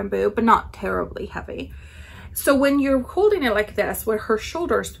and bamboo, but not terribly heavy. So when you're holding it like this, where her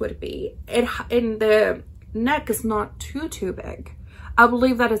shoulders would be, in the neck is not too big. I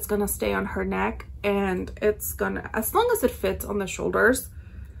believe that it's gonna stay on her neck, and it's gonna, as long as it fits on the shoulders,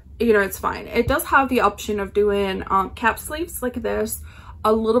 you know, it's fine. It does have the option of doing cap sleeves like this,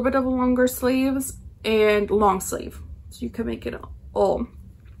 a little bit of longer sleeves, and long sleeve, so you can make it all.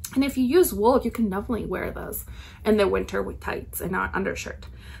 And if you use wool, you can definitely wear this in the winter with tights and an undershirt.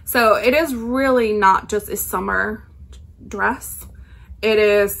 So it is really not just a summer dress. It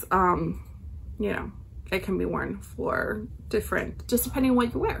is, you know, it can be worn for different, just depending on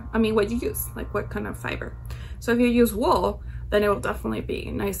what you wear. I mean, what you use, like what kind of fiber. So if you use wool, then it will definitely be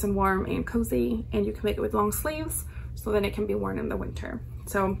nice and warm and cozy, and you can make it with long sleeves, so then it can be worn in the winter.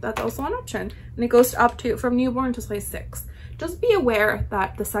 So that's also an option, and it goes up to from newborn to size 6. Just be aware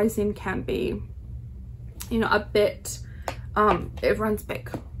that the sizing can be, you know, a bit, it runs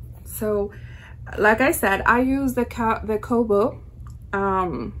big. So like I said, I use the Coboo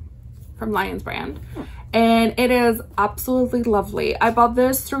from Lion's brand, and it is absolutely lovely. I bought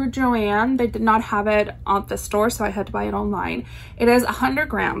this through Joann. They did not have it at the store, so I had to buy it online. It is 100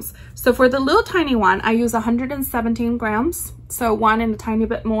 grams. So for the little tiny one, I use 117 grams. So one and a tiny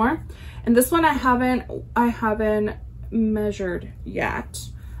bit more. And this one I haven't measured yet,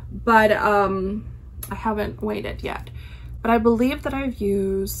 but I haven't weighed it yet. But I believe that I've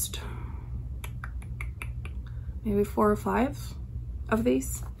used maybe 4 or 5 of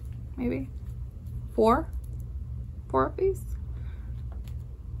these, maybe 4 of these.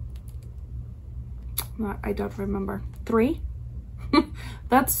 I don't remember. 3.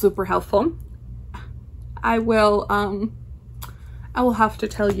 That's super helpful. I will have to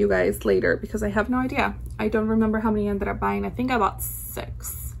tell you guys later, because I have no idea. I don't remember how many I ended up buying. I think I bought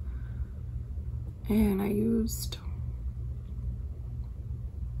 6, and I used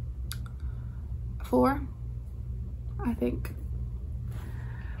 4, I think.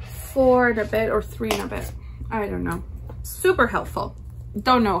 4 and a bit, or 3 and a bit. I don't know. Super helpful.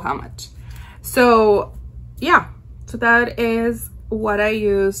 Don't know how much. So yeah, so that is what I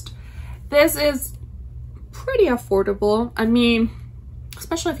used. This is pretty affordable. I mean,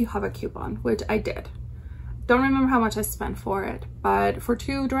 especially if you have a coupon, which I did. Don't remember how much I spent for it, but for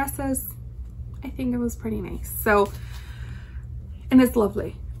 2 dresses, I think it was pretty nice. So, and it's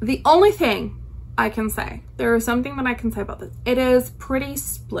lovely. The only thing I can say. There is something that I can say about this. It is pretty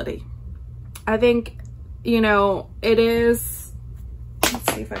splitty. I think, you know, it is,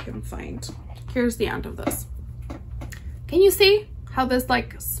 let's see if I can find, here's the end of this. Can you see how this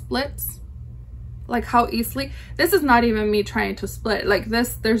like splits? Like how easily? This is not even me trying to split. Like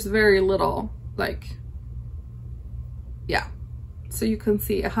this, there's very little, like, yeah. So you can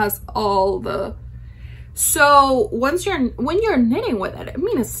see it has all the, so when you're knitting with it, I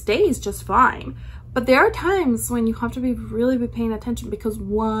mean, it stays just fine. But there are times when you have to really be paying attention because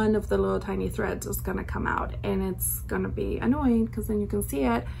one of the little tiny threads is gonna come out and it's gonna be annoying because then you can see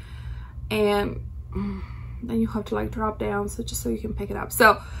it and then you have to like drop down so just so you can pick it up.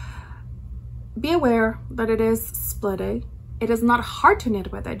 So be aware that it is splitty. It is not hard to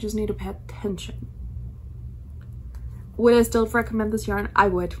knit with, I just need to pay attention. Would I still recommend this yarn? I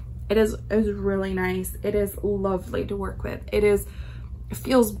would. It is really nice. It is lovely to work with. It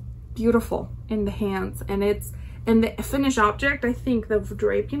feels beautiful in the hands, and the finished object, I think the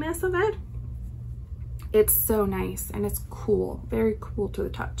drapiness of it, it's so nice and it's cool, very cool to the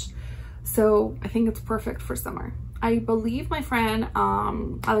touch. So I think it's perfect for summer. I believe my friend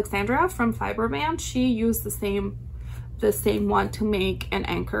Alexandra from Fiber Band, she used the same one to make an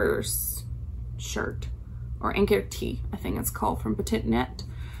Anchor's shirt, or Anchor tee, I think it's called, from Petite Knit.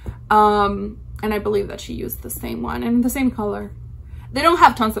 And I believe that she used the same one and the same color. They don't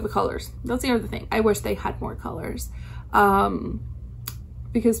have tons of colors. That's the other thing. I wish they had more colors.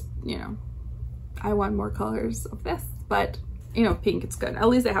 Because, you know, I want more colors of this, but you know, pink, it's good. At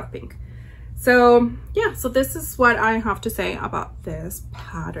least they have pink. So yeah, so this is what I have to say about this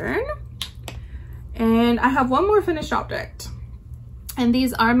pattern. And I have one more finished object. And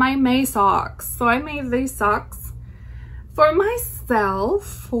these are my May socks. So I made these socks for myself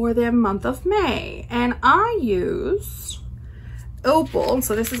for the month of May. And I used Opal.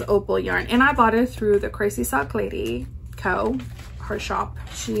 So this is Opal yarn. And I bought it through the Crazy Sock Lady Co. Her shop.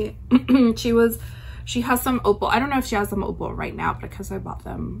 She has some Opal. I don't know if she has some Opal right now because I bought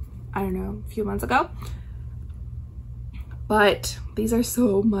them, I don't know, a few months ago. But these are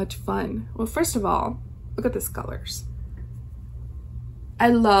so much fun. Well, first of all, look at these colors. I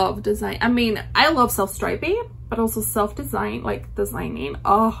love design. I mean, I love self-striping, but also self-design, like designing.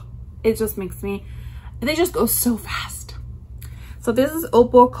 Oh, it just makes me, they just go so fast. So this is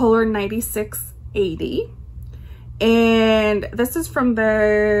Opal color 9680. And this is from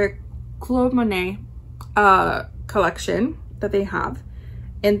the Claude Monet collection that they have.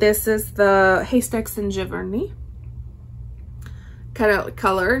 And this is the Haystacks and Giverny kind of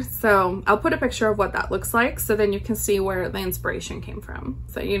color. So I'll put a picture of what that looks like so then you can see where the inspiration came from.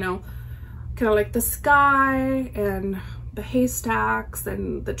 So, you know, kind of like the sky and the haystacks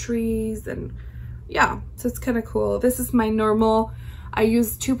and the trees, and yeah, so it's kind of cool. This is my normal, I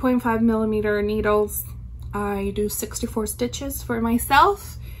use 2.5mm needles. I do 64 stitches for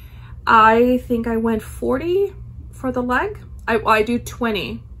myself. I think I went 40 for the leg. I do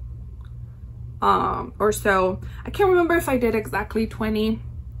 20 or so. I can't remember if I did exactly 20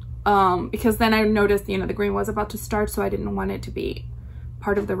 because then I noticed, you know, the green was about to start, so I didn't want it to be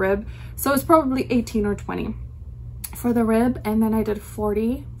part of the rib. So it's probably 18 or 20 for the rib, and then I did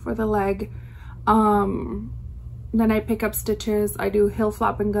 40 for the leg. Then I pick up stitches. I do heel,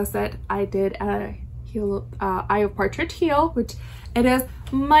 flap, and gusset. I did a heel, Eye of Partridge heel, which it is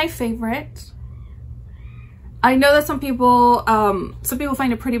my favorite. I know that some people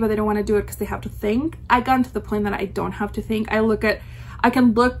find it pretty, but they don't want to do it because they have to think. I got to the point that I don't have to think. I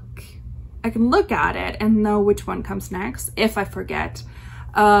can look at it and know which one comes next if I forget.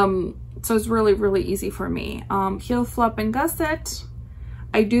 So it's really, really easy for me. Heel, flap, and gusset.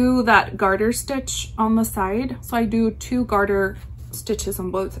 I do that garter stitch on the side. So I do 2 garter stitches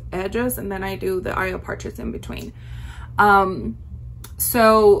on both edges, and then I do the Eye of Partridge in between.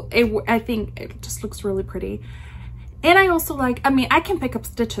 So I think it just looks really pretty. And I also like, I mean, I can pick up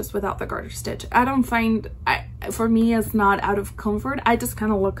stitches without the garter stitch. I don't find, for me, it's not out of comfort. I just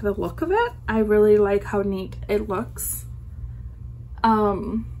kind of look the look of it. I really like how neat it looks.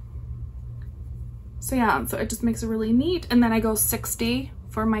 So yeah, so it just makes it really neat. And then I go 60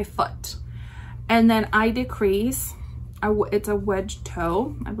 for my foot. And then I decrease, it's a wedge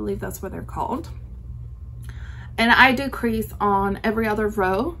toe. I believe that's what they're called. And I decrease on every other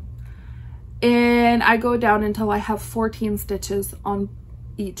row, and I go down until I have 14 stitches on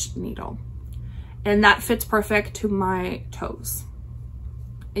each needle, and that fits perfect to my toes.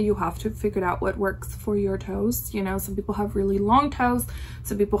 And you have to figure out what works for your toes. You know, some people have really long toes,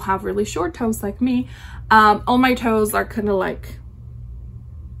 some people have really short toes like me. All my toes are kind of like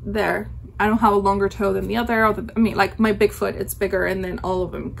there, I don't have a longer toe than the other. I mean, like my big foot, it's bigger, and then all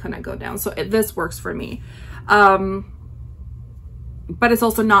of them kind of go down. So this works for me. But it's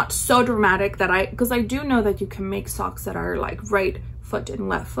also not so dramatic that because I do know that you can make socks that are like right foot and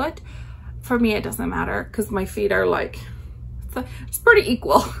left foot. For me, it doesn't matter because my feet are like, it's pretty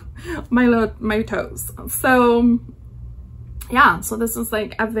equal, my toes. So yeah, so this is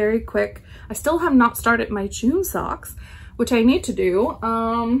like a very quick, I still have not started my June socks, which I need to do.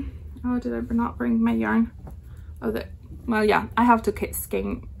 Oh, did I not bring my yarn? Oh, well, yeah, I have to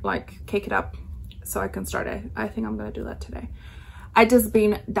cake it up so I can start it. I think I'm gonna do that today. I just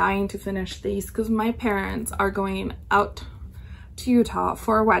been dying to finish these because my parents are going out to Utah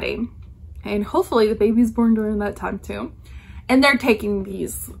for a wedding, and hopefully the baby's born during that time too. And they're taking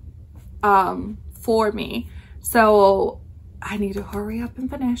these for me. So I need to hurry up and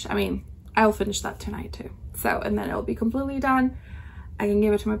finish. I mean, I'll finish that tonight too. So, and then it'll be completely done. I can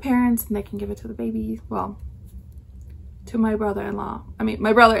give it to my parents and they can give it to the baby. Well, to my brother-in-law. I mean,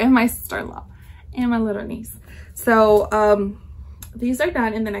 my brother and my sister-in-law and my little niece. So these are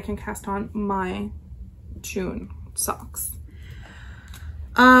done, and then I can cast on my June socks.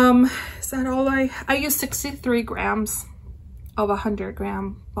 Is that all I use 63 grams of a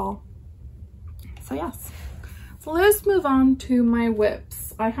 100-gram ball. So yes, so let's move on to my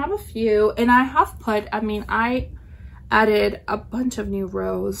whips. I have a few, and I have put, I mean, I added a bunch of new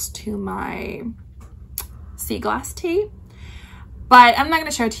rows to my sea glass tee, but I'm not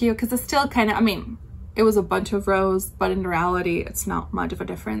going to show it to you because it's still kind of, I mean, it was a bunch of rows, but in reality, it's not much of a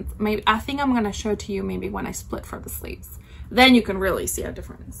difference. Maybe, I think I'm going to show it to you maybe when I split for the sleeves. Then you can really see a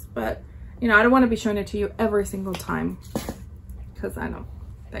difference. But, you know, I don't want to be showing it to you every single time because I know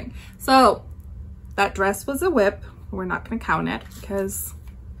thing. So that dress was a whip. We're not going to count it because,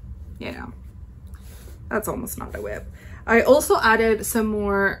 you know, that's almost not a whip. I also added some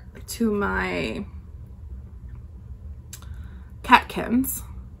more to my catkins,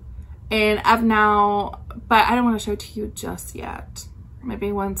 and I've now, but I don't want to show it to you just yet.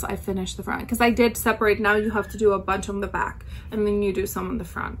 Maybe once I finish the front, because I did separate. Now you have to do a bunch on the back and then you do some on the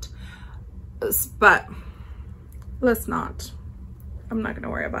front, but let's not, I'm not going to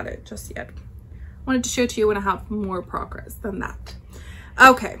worry about it just yet. I wanted to show it to you when I have more progress than that.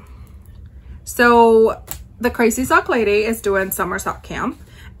 Okay, so the Crazy Sock Lady is doing summer sock camp,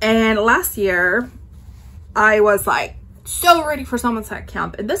 and last year I was like so ready for summer sock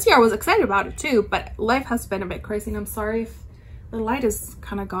camp, and this year I was excited about it too, but life has been a bit crazy, and I'm sorry if the light is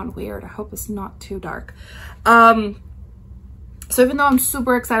kind of gone weird. I hope it's not too dark. So even though I'm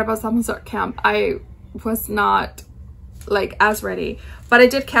super excited about summer sock camp, I was not like as ready, but I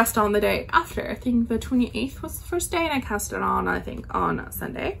did cast on the day after. I think the 28th was the first day, and I cast it on, I think, on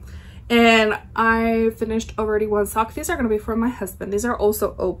Sunday. And I finished already one sock. These are going to be for my husband. These are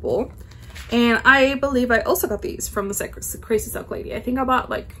also Opal. And I believe I also got these from the Crazy Sock Lady. I think I bought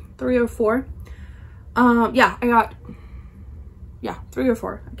like 3 or 4. Yeah, I got, yeah, 3 or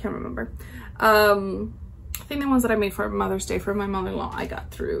 4. I can't remember. I think the ones that I made for Mother's Day for my mother-in-law, I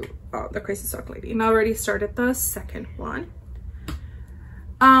got through the Crazy Sock Lady. And I already started the second one.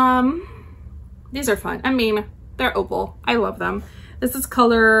 These are fun. I mean, they're Opal. I love them. This is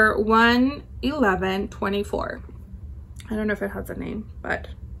color 11124. I don't know if it has a name, but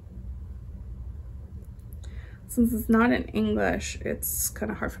since it's not in English, it's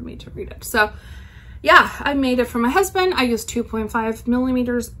kind of hard for me to read it. So yeah, I made it for my husband. I used 2.5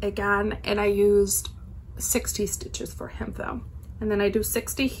 millimeters again, and I used 60 stitches for him though. And then I do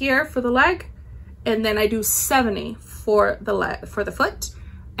 60 here for the leg, and then I do 70 for the leg, for the foot,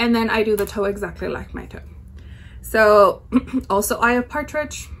 and then I do the toe exactly like my toe. So also I have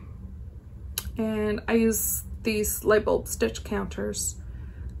partridge, and I use these light bulb stitch counters,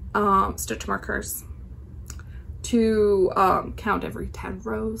 stitch markers, to count every 10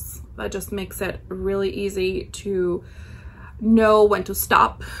 rows. That just makes it really easy to know when to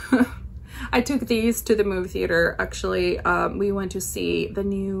stop. I took these to the movie theater. Actually, we went to see the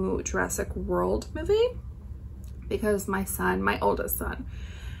new Jurassic World movie because my son, my oldest son,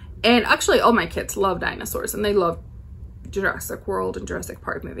 and actually all my kids love dinosaurs, and they love Jurassic World and Jurassic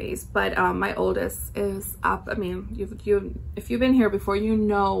Park movies. But my oldest is up. I mean, if you've been here before, you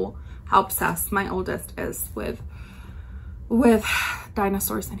know how obsessed my oldest is with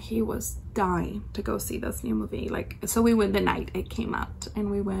dinosaurs, and he was dying to go see this new movie. Like, so we went the night it came out,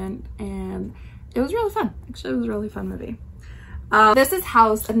 and we went, and it was really fun. Actually, it was a really fun movie. This is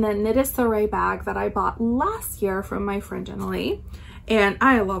housed in the knitted Soiree bag that I bought last year from my friend Jenny, and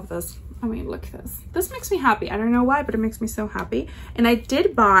I love this. I mean, look at this. This makes me happy. I don't know why, but it makes me so happy. And I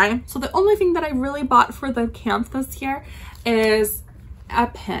did buy, so the only thing that I really bought for the camp this year is a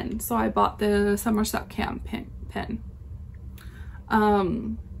pin. So I bought the Summer Sock Camp pin.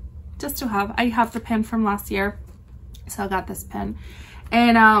 Just to have, I have the pin from last year, so I got this pin.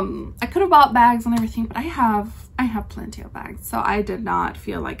 And I could have bought bags and everything, but I have plenty of bags, so I did not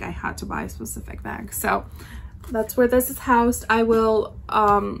feel like I had to buy a specific bag. So that's where this is housed. I will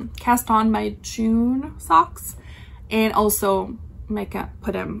cast on my June socks and also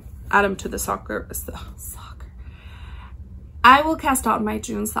add them to the soccer. I will cast out my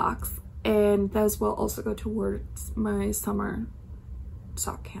June socks, and those will also go towards my summer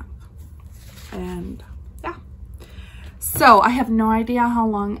sock camp. And yeah, so I have no idea how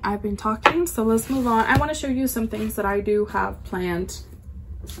long I've been talking, so let's move on. I want to show you some things that I do have planned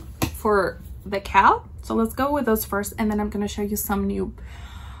for the KAL, so let's go with those first, and then I'm going to show you some new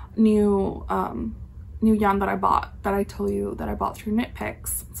yarn that I bought, that I told you that I bought through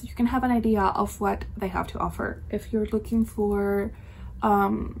Knitpicks, so you can have an idea of what they have to offer if you're looking for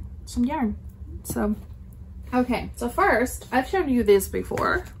some yarn. So okay, so first, I've shown you this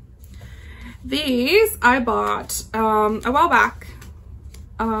before. These I bought a while back,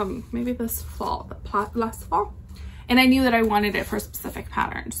 maybe this fall, last fall, and I knew that I wanted it for a specific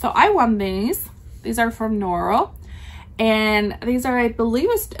pattern, so I won these. These are from Noro, and these are, I believe,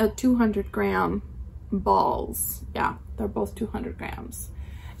 it's a 200 gram balls. Yeah, they're both 200 grams,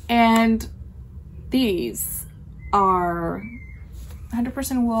 and these are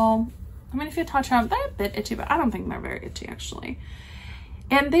 100% wool. I mean, if you touch them, they're a bit itchy, but I don't think they're very itchy actually.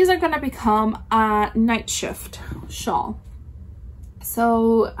 And these are gonna become a night shift shawl.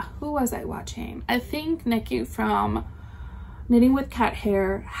 So who was I watching? I think Nikki from Knitting with Cat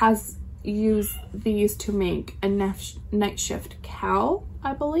Hair has used these to make a night shift KAL,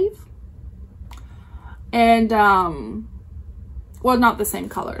 I believe. And well, not the same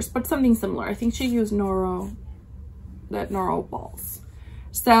colors, but something similar. I think she used Noro balls.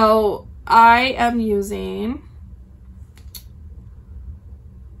 So I am using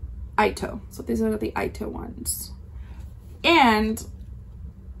Ito. So these are the Ito ones. And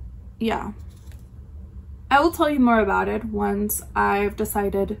yeah, I will tell you more about it once I've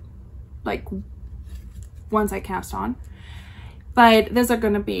decided, like once I cast on. But these are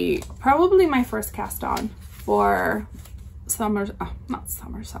going to be probably my first cast on for not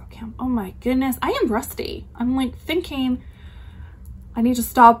summer sock camp. Oh my goodness, I am rusty. I'm like thinking I need to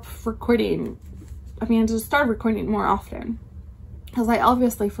stop recording. I mean, to start recording more often, because I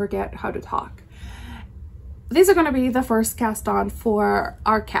obviously forget how to talk. These are going to be the first cast on for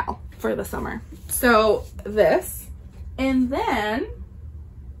our KAL for the summer. So this, and then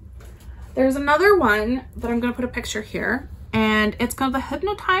there's another one that I'm going to put a picture here, and it's called the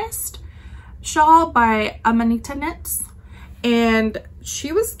Hypnotized Shawl by Amanita Knits, and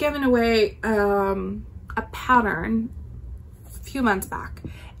she was giving away a pattern a few months back,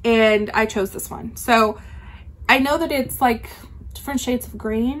 and I chose this one. So I know that it's like different shades of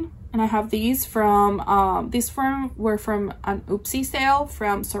green, and I have these from were from an Oopsie sale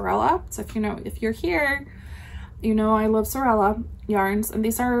from Sewrella. So if you're here, you know I love Sewrella yarns, and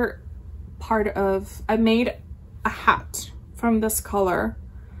these are part of, I made a hat from this color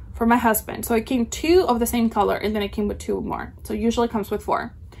for my husband. So it came 2 of the same color, and then it came with 2 more. So it usually comes with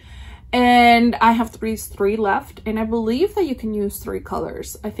 4. And I have 3 left, and I believe that you can use 3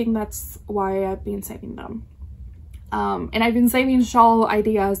 colors. I think that's why I've been saving them. And I've been saving shawl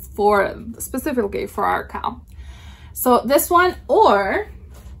ideas specifically for our KAL. So this one, or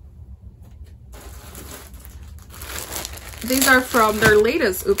these are from their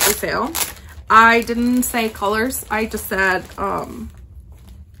latest Oopsie sale. I didn't say colors. I just said, I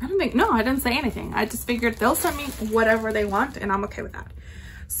didn't say anything. I just figured they'll send me whatever they want, and I'm okay with that.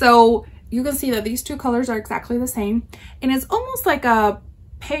 So you can see that these 2 colors are exactly the same, and it's almost like a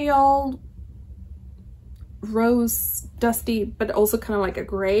pale rose dusty, but also kind of like a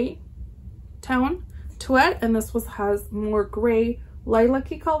gray tone to it. And this has more gray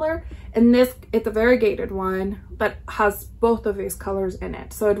lilac-y color, and this, it's a variegated one that has both of these colors in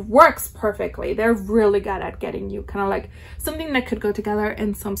it, so it works perfectly. They're really good at getting you kind of like something that could go together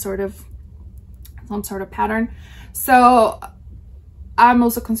in some sort of pattern. So I'm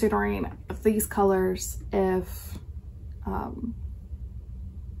also considering these colors if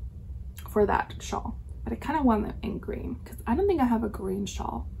for that shawl, but I kind of want it in green because I don't think I have a green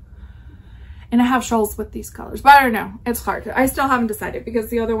shawl. And I have shawls with these colors, but I don't know. It's hard. I still haven't decided because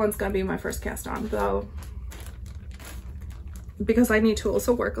the other one's gonna be my first cast on, though, because I need to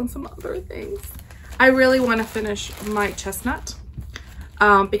also work on some other things. I really want to finish my chestnut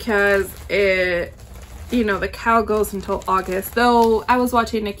because it, you know, the KAL goes until August. Though I was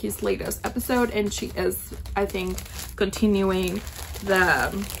watching Nikki's latest episode, and she is, I think, continuing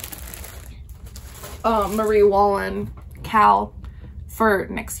the Marie Wallen KAL for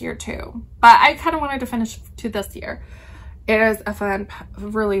next year too, but I kind of wanted to finish to this year. It is a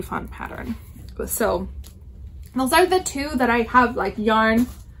really fun pattern. So those are the two that I have like yarn.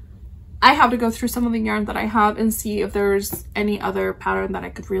 I have to go through some of the yarn that I have and see if there's any other pattern that I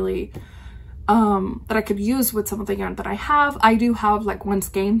could really that I could use with some of the yarn that I have. I do have like one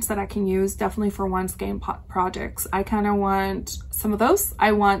skeins that I can use definitely for one skein projects. I kind of want some of those.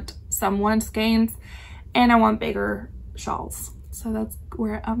 I want some one skeins and I want bigger shawls. So that's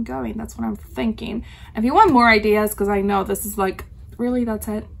where I'm going. That's what I'm thinking. If you want more ideas, because I know this is like, really, that's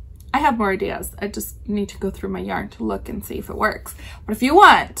it? I have more ideas. I just need to go through my yarn to look and see if it works. But if you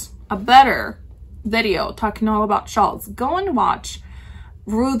want a better video talking all about shawls, go and watch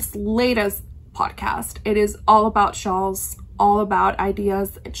Ruth's latest podcast. It is all about shawls, all about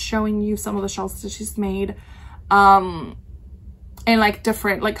ideas. It's showing you some of the shawls that she's made. And like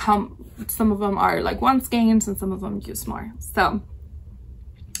different, like how some of them are like one skeins and some of them use more. So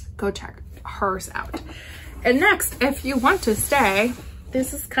go check hers out. And next, if you want to stay,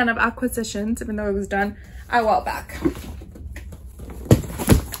 this is kind of acquisitions, even though it was done a while back.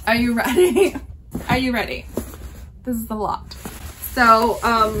 Are you ready? Are you ready? This is a lot. So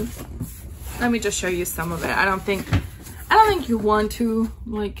let me just show you some of it. I don't think you want to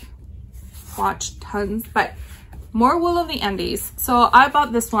like watch tons, but more wool of the Andes. So I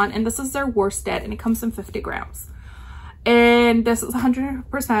bought this one, and this is their worsted, and it comes in 50 grams. And this is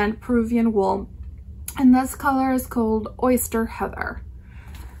 100% Peruvian wool, and this color is called Oyster Heather.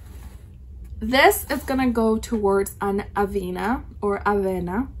 This is gonna go towards an Avena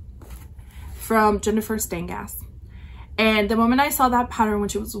from Jennifer Stengas. And the moment I saw that pattern when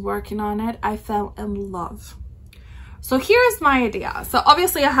she was working on it, I fell in love. So here's my idea. So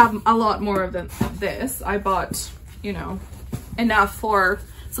obviously I have a lot more of this. I bought, you know, enough for,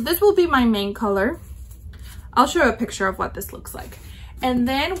 so this will be my main color. I'll show a picture of what this looks like. And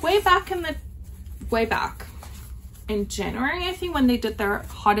then way back in January, I think, when they did their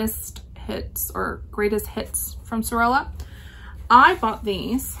hottest hits or greatest hits from Sewrella, I bought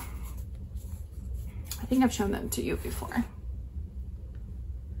these. I think I've shown them to you before.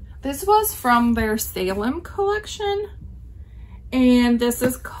 This was from their Salem collection, and this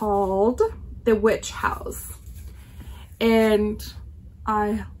is called the Witch House, and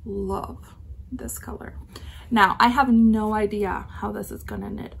I love this color. Now I have no idea how this is gonna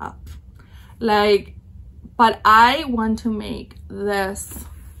knit up, like, but I want to make this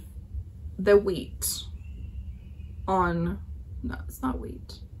the wheat on, no, it's not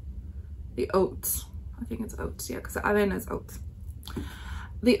wheat, the oats. I think it's oats, yeah, because the oven is oats.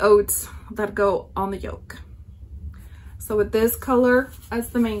 The oats that go on the yoke. So with this color as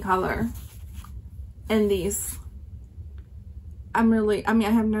the main color and these, I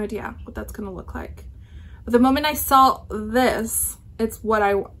have no idea what that's gonna look like. But the moment I saw this, it's what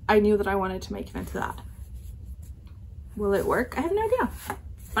I knew that I wanted to make it into that. Will it work? I have no idea,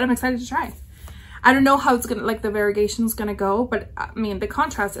 but I'm excited to try. I don't know how it's gonna, like the variegation's gonna go, but I mean, the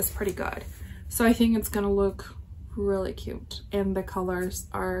contrast is pretty good. So I think it's gonna look really cute, and the colors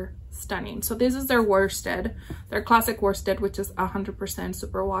are stunning. So this is their worsted, their classic worsted, which is 100%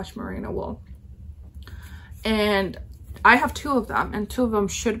 superwash merino wool. And I have 2 of them, and 2 of them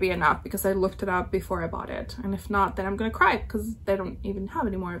should be enough because I looked it up before I bought it. And if not, then I'm gonna cry because they don't even have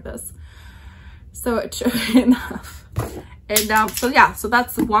any more of this. So it should be enough. And so yeah, so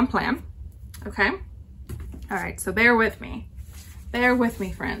that's one plan. Okay. All right, so bear with me. Bear with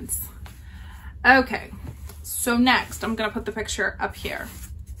me, friends. Okay, so next I'm gonna put the picture up here.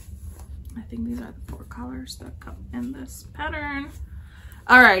 I think these are the 4 colors that come in this pattern.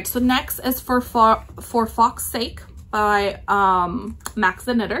 All right, so next is for Fox's Sake by Max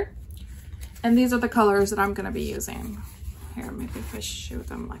the Knitter, and these are the colors that I'm gonna be using. Here, maybe if I show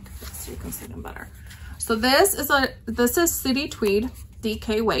them like this so you can see them better. So this is City Tweed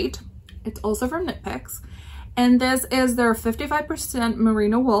DK weight. It's also from Knitpicks, and this is their 55%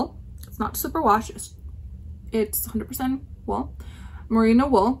 merino wool. It's not superwash, it's 100% wool, merino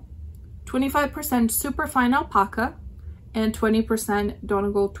wool, 25% super fine alpaca, and 20%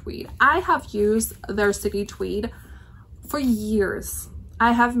 Donegal tweed. I have used their City Tweed for years.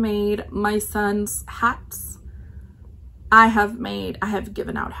 I have made my son's hats. I have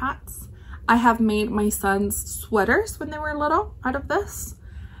given out hats. I have made my son's sweaters when they were little out of this.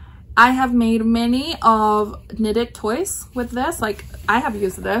 I have made many of knitted toys with this. Like, I have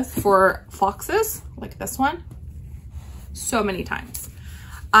used this for foxes, like this one, so many times.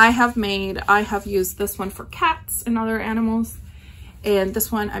 I have used this one for cats and other animals, and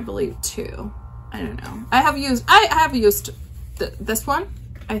this one I believe too. I don't know. I have used this one.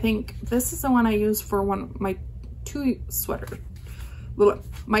 I think this is the one I use for my two sweaters.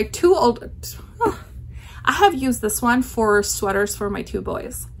 My two old, I have used this one for sweaters for my two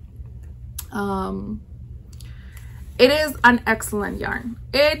boys. It is an excellent yarn.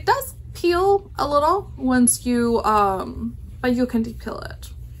 It does peel a little once you, but you can de-peel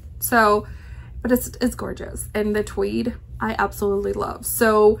it. So, but it's gorgeous. And the tweed, I absolutely love.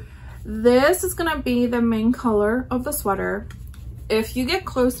 So this is gonna be the main color of the sweater. If you get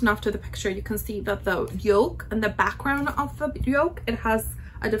close enough to the picture, you can see that the yoke and the background of the yoke, it has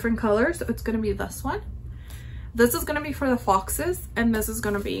a different color. So it's gonna be this one. This is gonna be for the foxes, and this is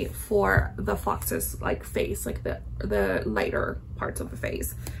gonna be for the foxes like face, like the lighter parts of the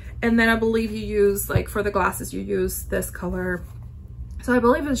face. And then I believe you use, like for the glasses, you use this color. So I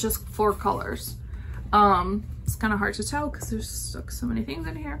believe it's just 4 colors. It's kind of hard to tell because there's stuck so many things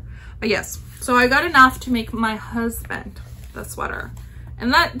in here. But yes, so I got enough to make my husband the sweater.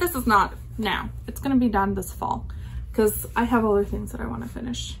 And this is not now. It's gonna be done this fall because I have other things that I want to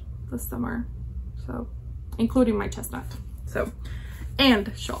finish this summer. So, including my chestnut. So,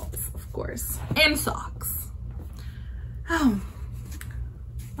 and shawls, of course, and socks. Oh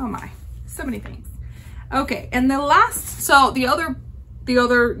my, so many things. Okay, and the last, so the other,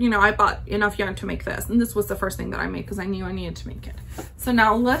 you know, I bought enough yarn to make this, and this was the first thing that I made because I knew I needed to make it. So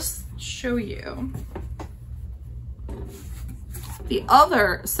now let's show you the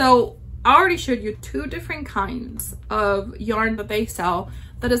other. So I already showed you 2 different kinds of yarn that they sell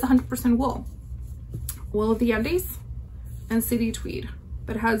that is 100% wool. Wool of the Andes and city tweed,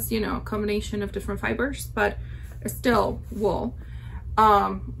 but it has, you know, a combination of different fibers, but it's still wool.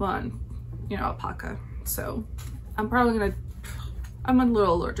 One, you know, alpaca. So I'm a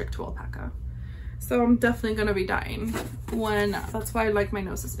little allergic to alpaca. So I'm definitely gonna be dying when, that's why like my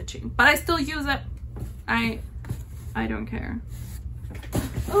nose is itching, but I still use it. I don't care.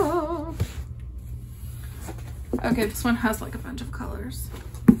 Oh. Okay, this one has like a bunch of colors.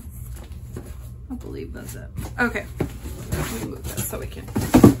 I believe that's it. Okay, let me move this so I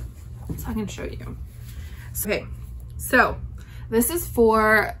can show you. Okay, so this is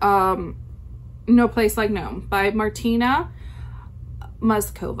for No Place Like Gnome by Martina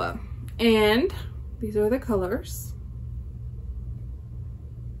Muskova, and these are the colors.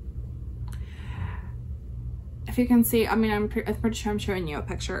 If you can see, I mean, I'm pretty sure I'm showing you a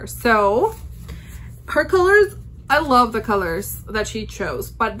picture. So her colors, I love the colors that she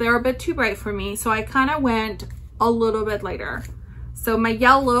chose, but they're a bit too bright for me. So I kind of went a little bit lighter. So my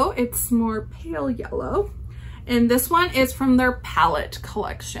yellow, it's more pale yellow. And this one is from their palette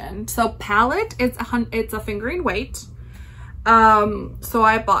collection. So palette, it's a fingering weight. So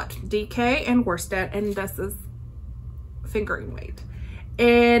I bought DK and worsted, and this is fingering weight.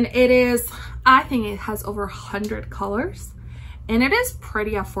 And it is, I think it has over 100 colors, and it is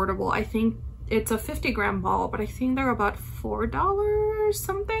pretty affordable. I think it's a 50-gram ball, but I think they're about $4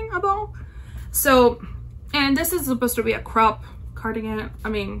 something a ball. So, and this is supposed to be a crop cardigan,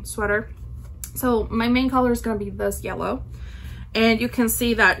 sweater. So my main color is gonna be this yellow, and you can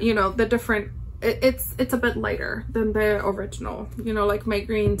see that, you know, the different, it's a bit lighter than the original. You know, like my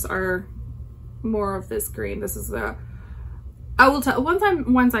greens are more of this green. This is the, I will tell,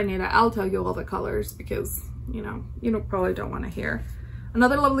 once I knit it, I'll tell you all the colors, because, you know, probably don't want to hear.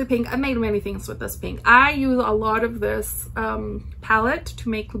 Another lovely pink. I made many things with this pink. I use a lot of this palette to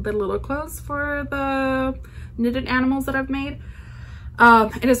make the little clothes for the knitted animals that I've made.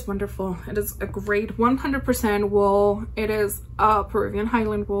 It is wonderful. It is a great 100% wool. It is Peruvian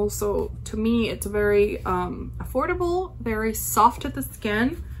Highland wool, so to me it's very affordable, very soft to the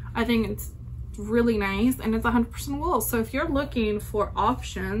skin. I think it's really nice, and it's 100% wool. So if you're looking for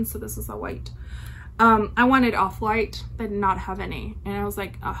options, so this is a white. I wanted off-white, but did not have any, and I was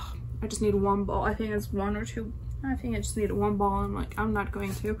like, oh, I just need one ball. I think it's 1 or 2. I think I just needed one ball. I'm like, I'm not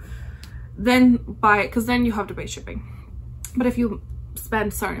going to then buy it, because then you have to pay shipping. But if you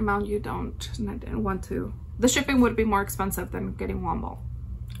spend a certain amount, you don't, and I didn't want to, the shipping would be more expensive than getting one ball.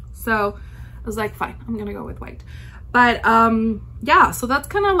 So I was like, fine, I'm gonna go with white. But yeah, so that's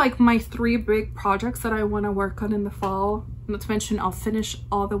kind of like my 3 big projects that I want to work on in the fall. Not to mention I'll finish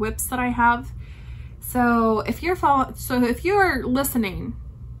all the whips that I have. So if you're listening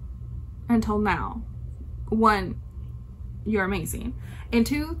until now, 1, you're amazing, and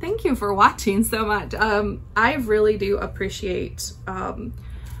 2, thank you for watching so much. I really do appreciate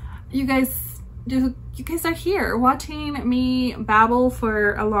you guys are here watching me babble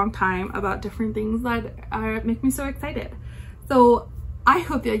for a long time about different things that make me so excited. So I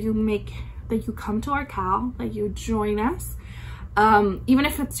hope that you come to our KAL, that you join us. Even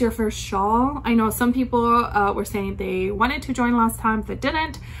if it's your first shawl. I know some people were saying they wanted to join last time but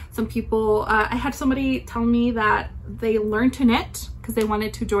didn't. Some people, I had somebody tell me that they learned to knit because they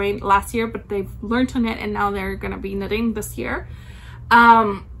wanted to join last year, but they've learned to knit and now they're gonna be knitting this year.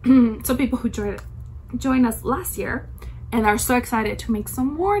 Some people who joined us last year and are so excited to make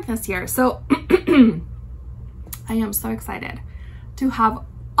some more this year. So I am so excited to have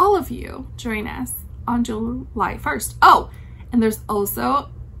all of you join us on July 1st. Oh, and there's also,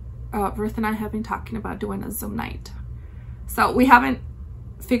 Ruth and I have been talking about doing a Zoom night. So we haven't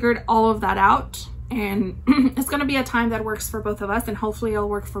figured all of that out, and it's gonna be a time that works for both of us, and hopefully it'll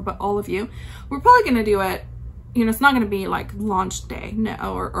work for all of you. We're probably gonna do it, you know, it's not gonna be like launch day, no,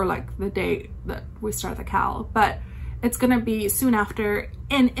 or like the day that we start the KAL, but it's gonna be soon after,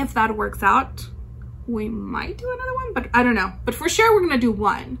 and if that works out, we might do another one, but I don't know. But for sure we're gonna do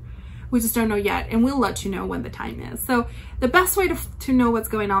one. We just don't know yet, and we'll let you know when the time is. So the best way to know what's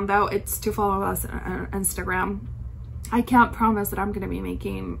going on though, it's to follow us on Instagram. I can't promise that I'm gonna be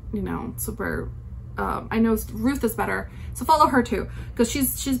making, you know, super, I know Ruth is better, so follow her too, because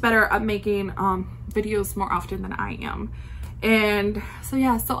she's better at making videos more often than I am. And so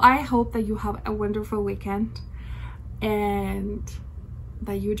yeah, so I hope that you have a wonderful weekend and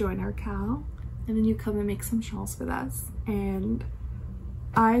that you join our KAL, and then you come and make some shawls with us. And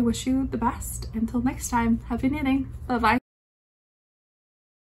I wish you the best. Until next time, happy knitting. Bye-bye.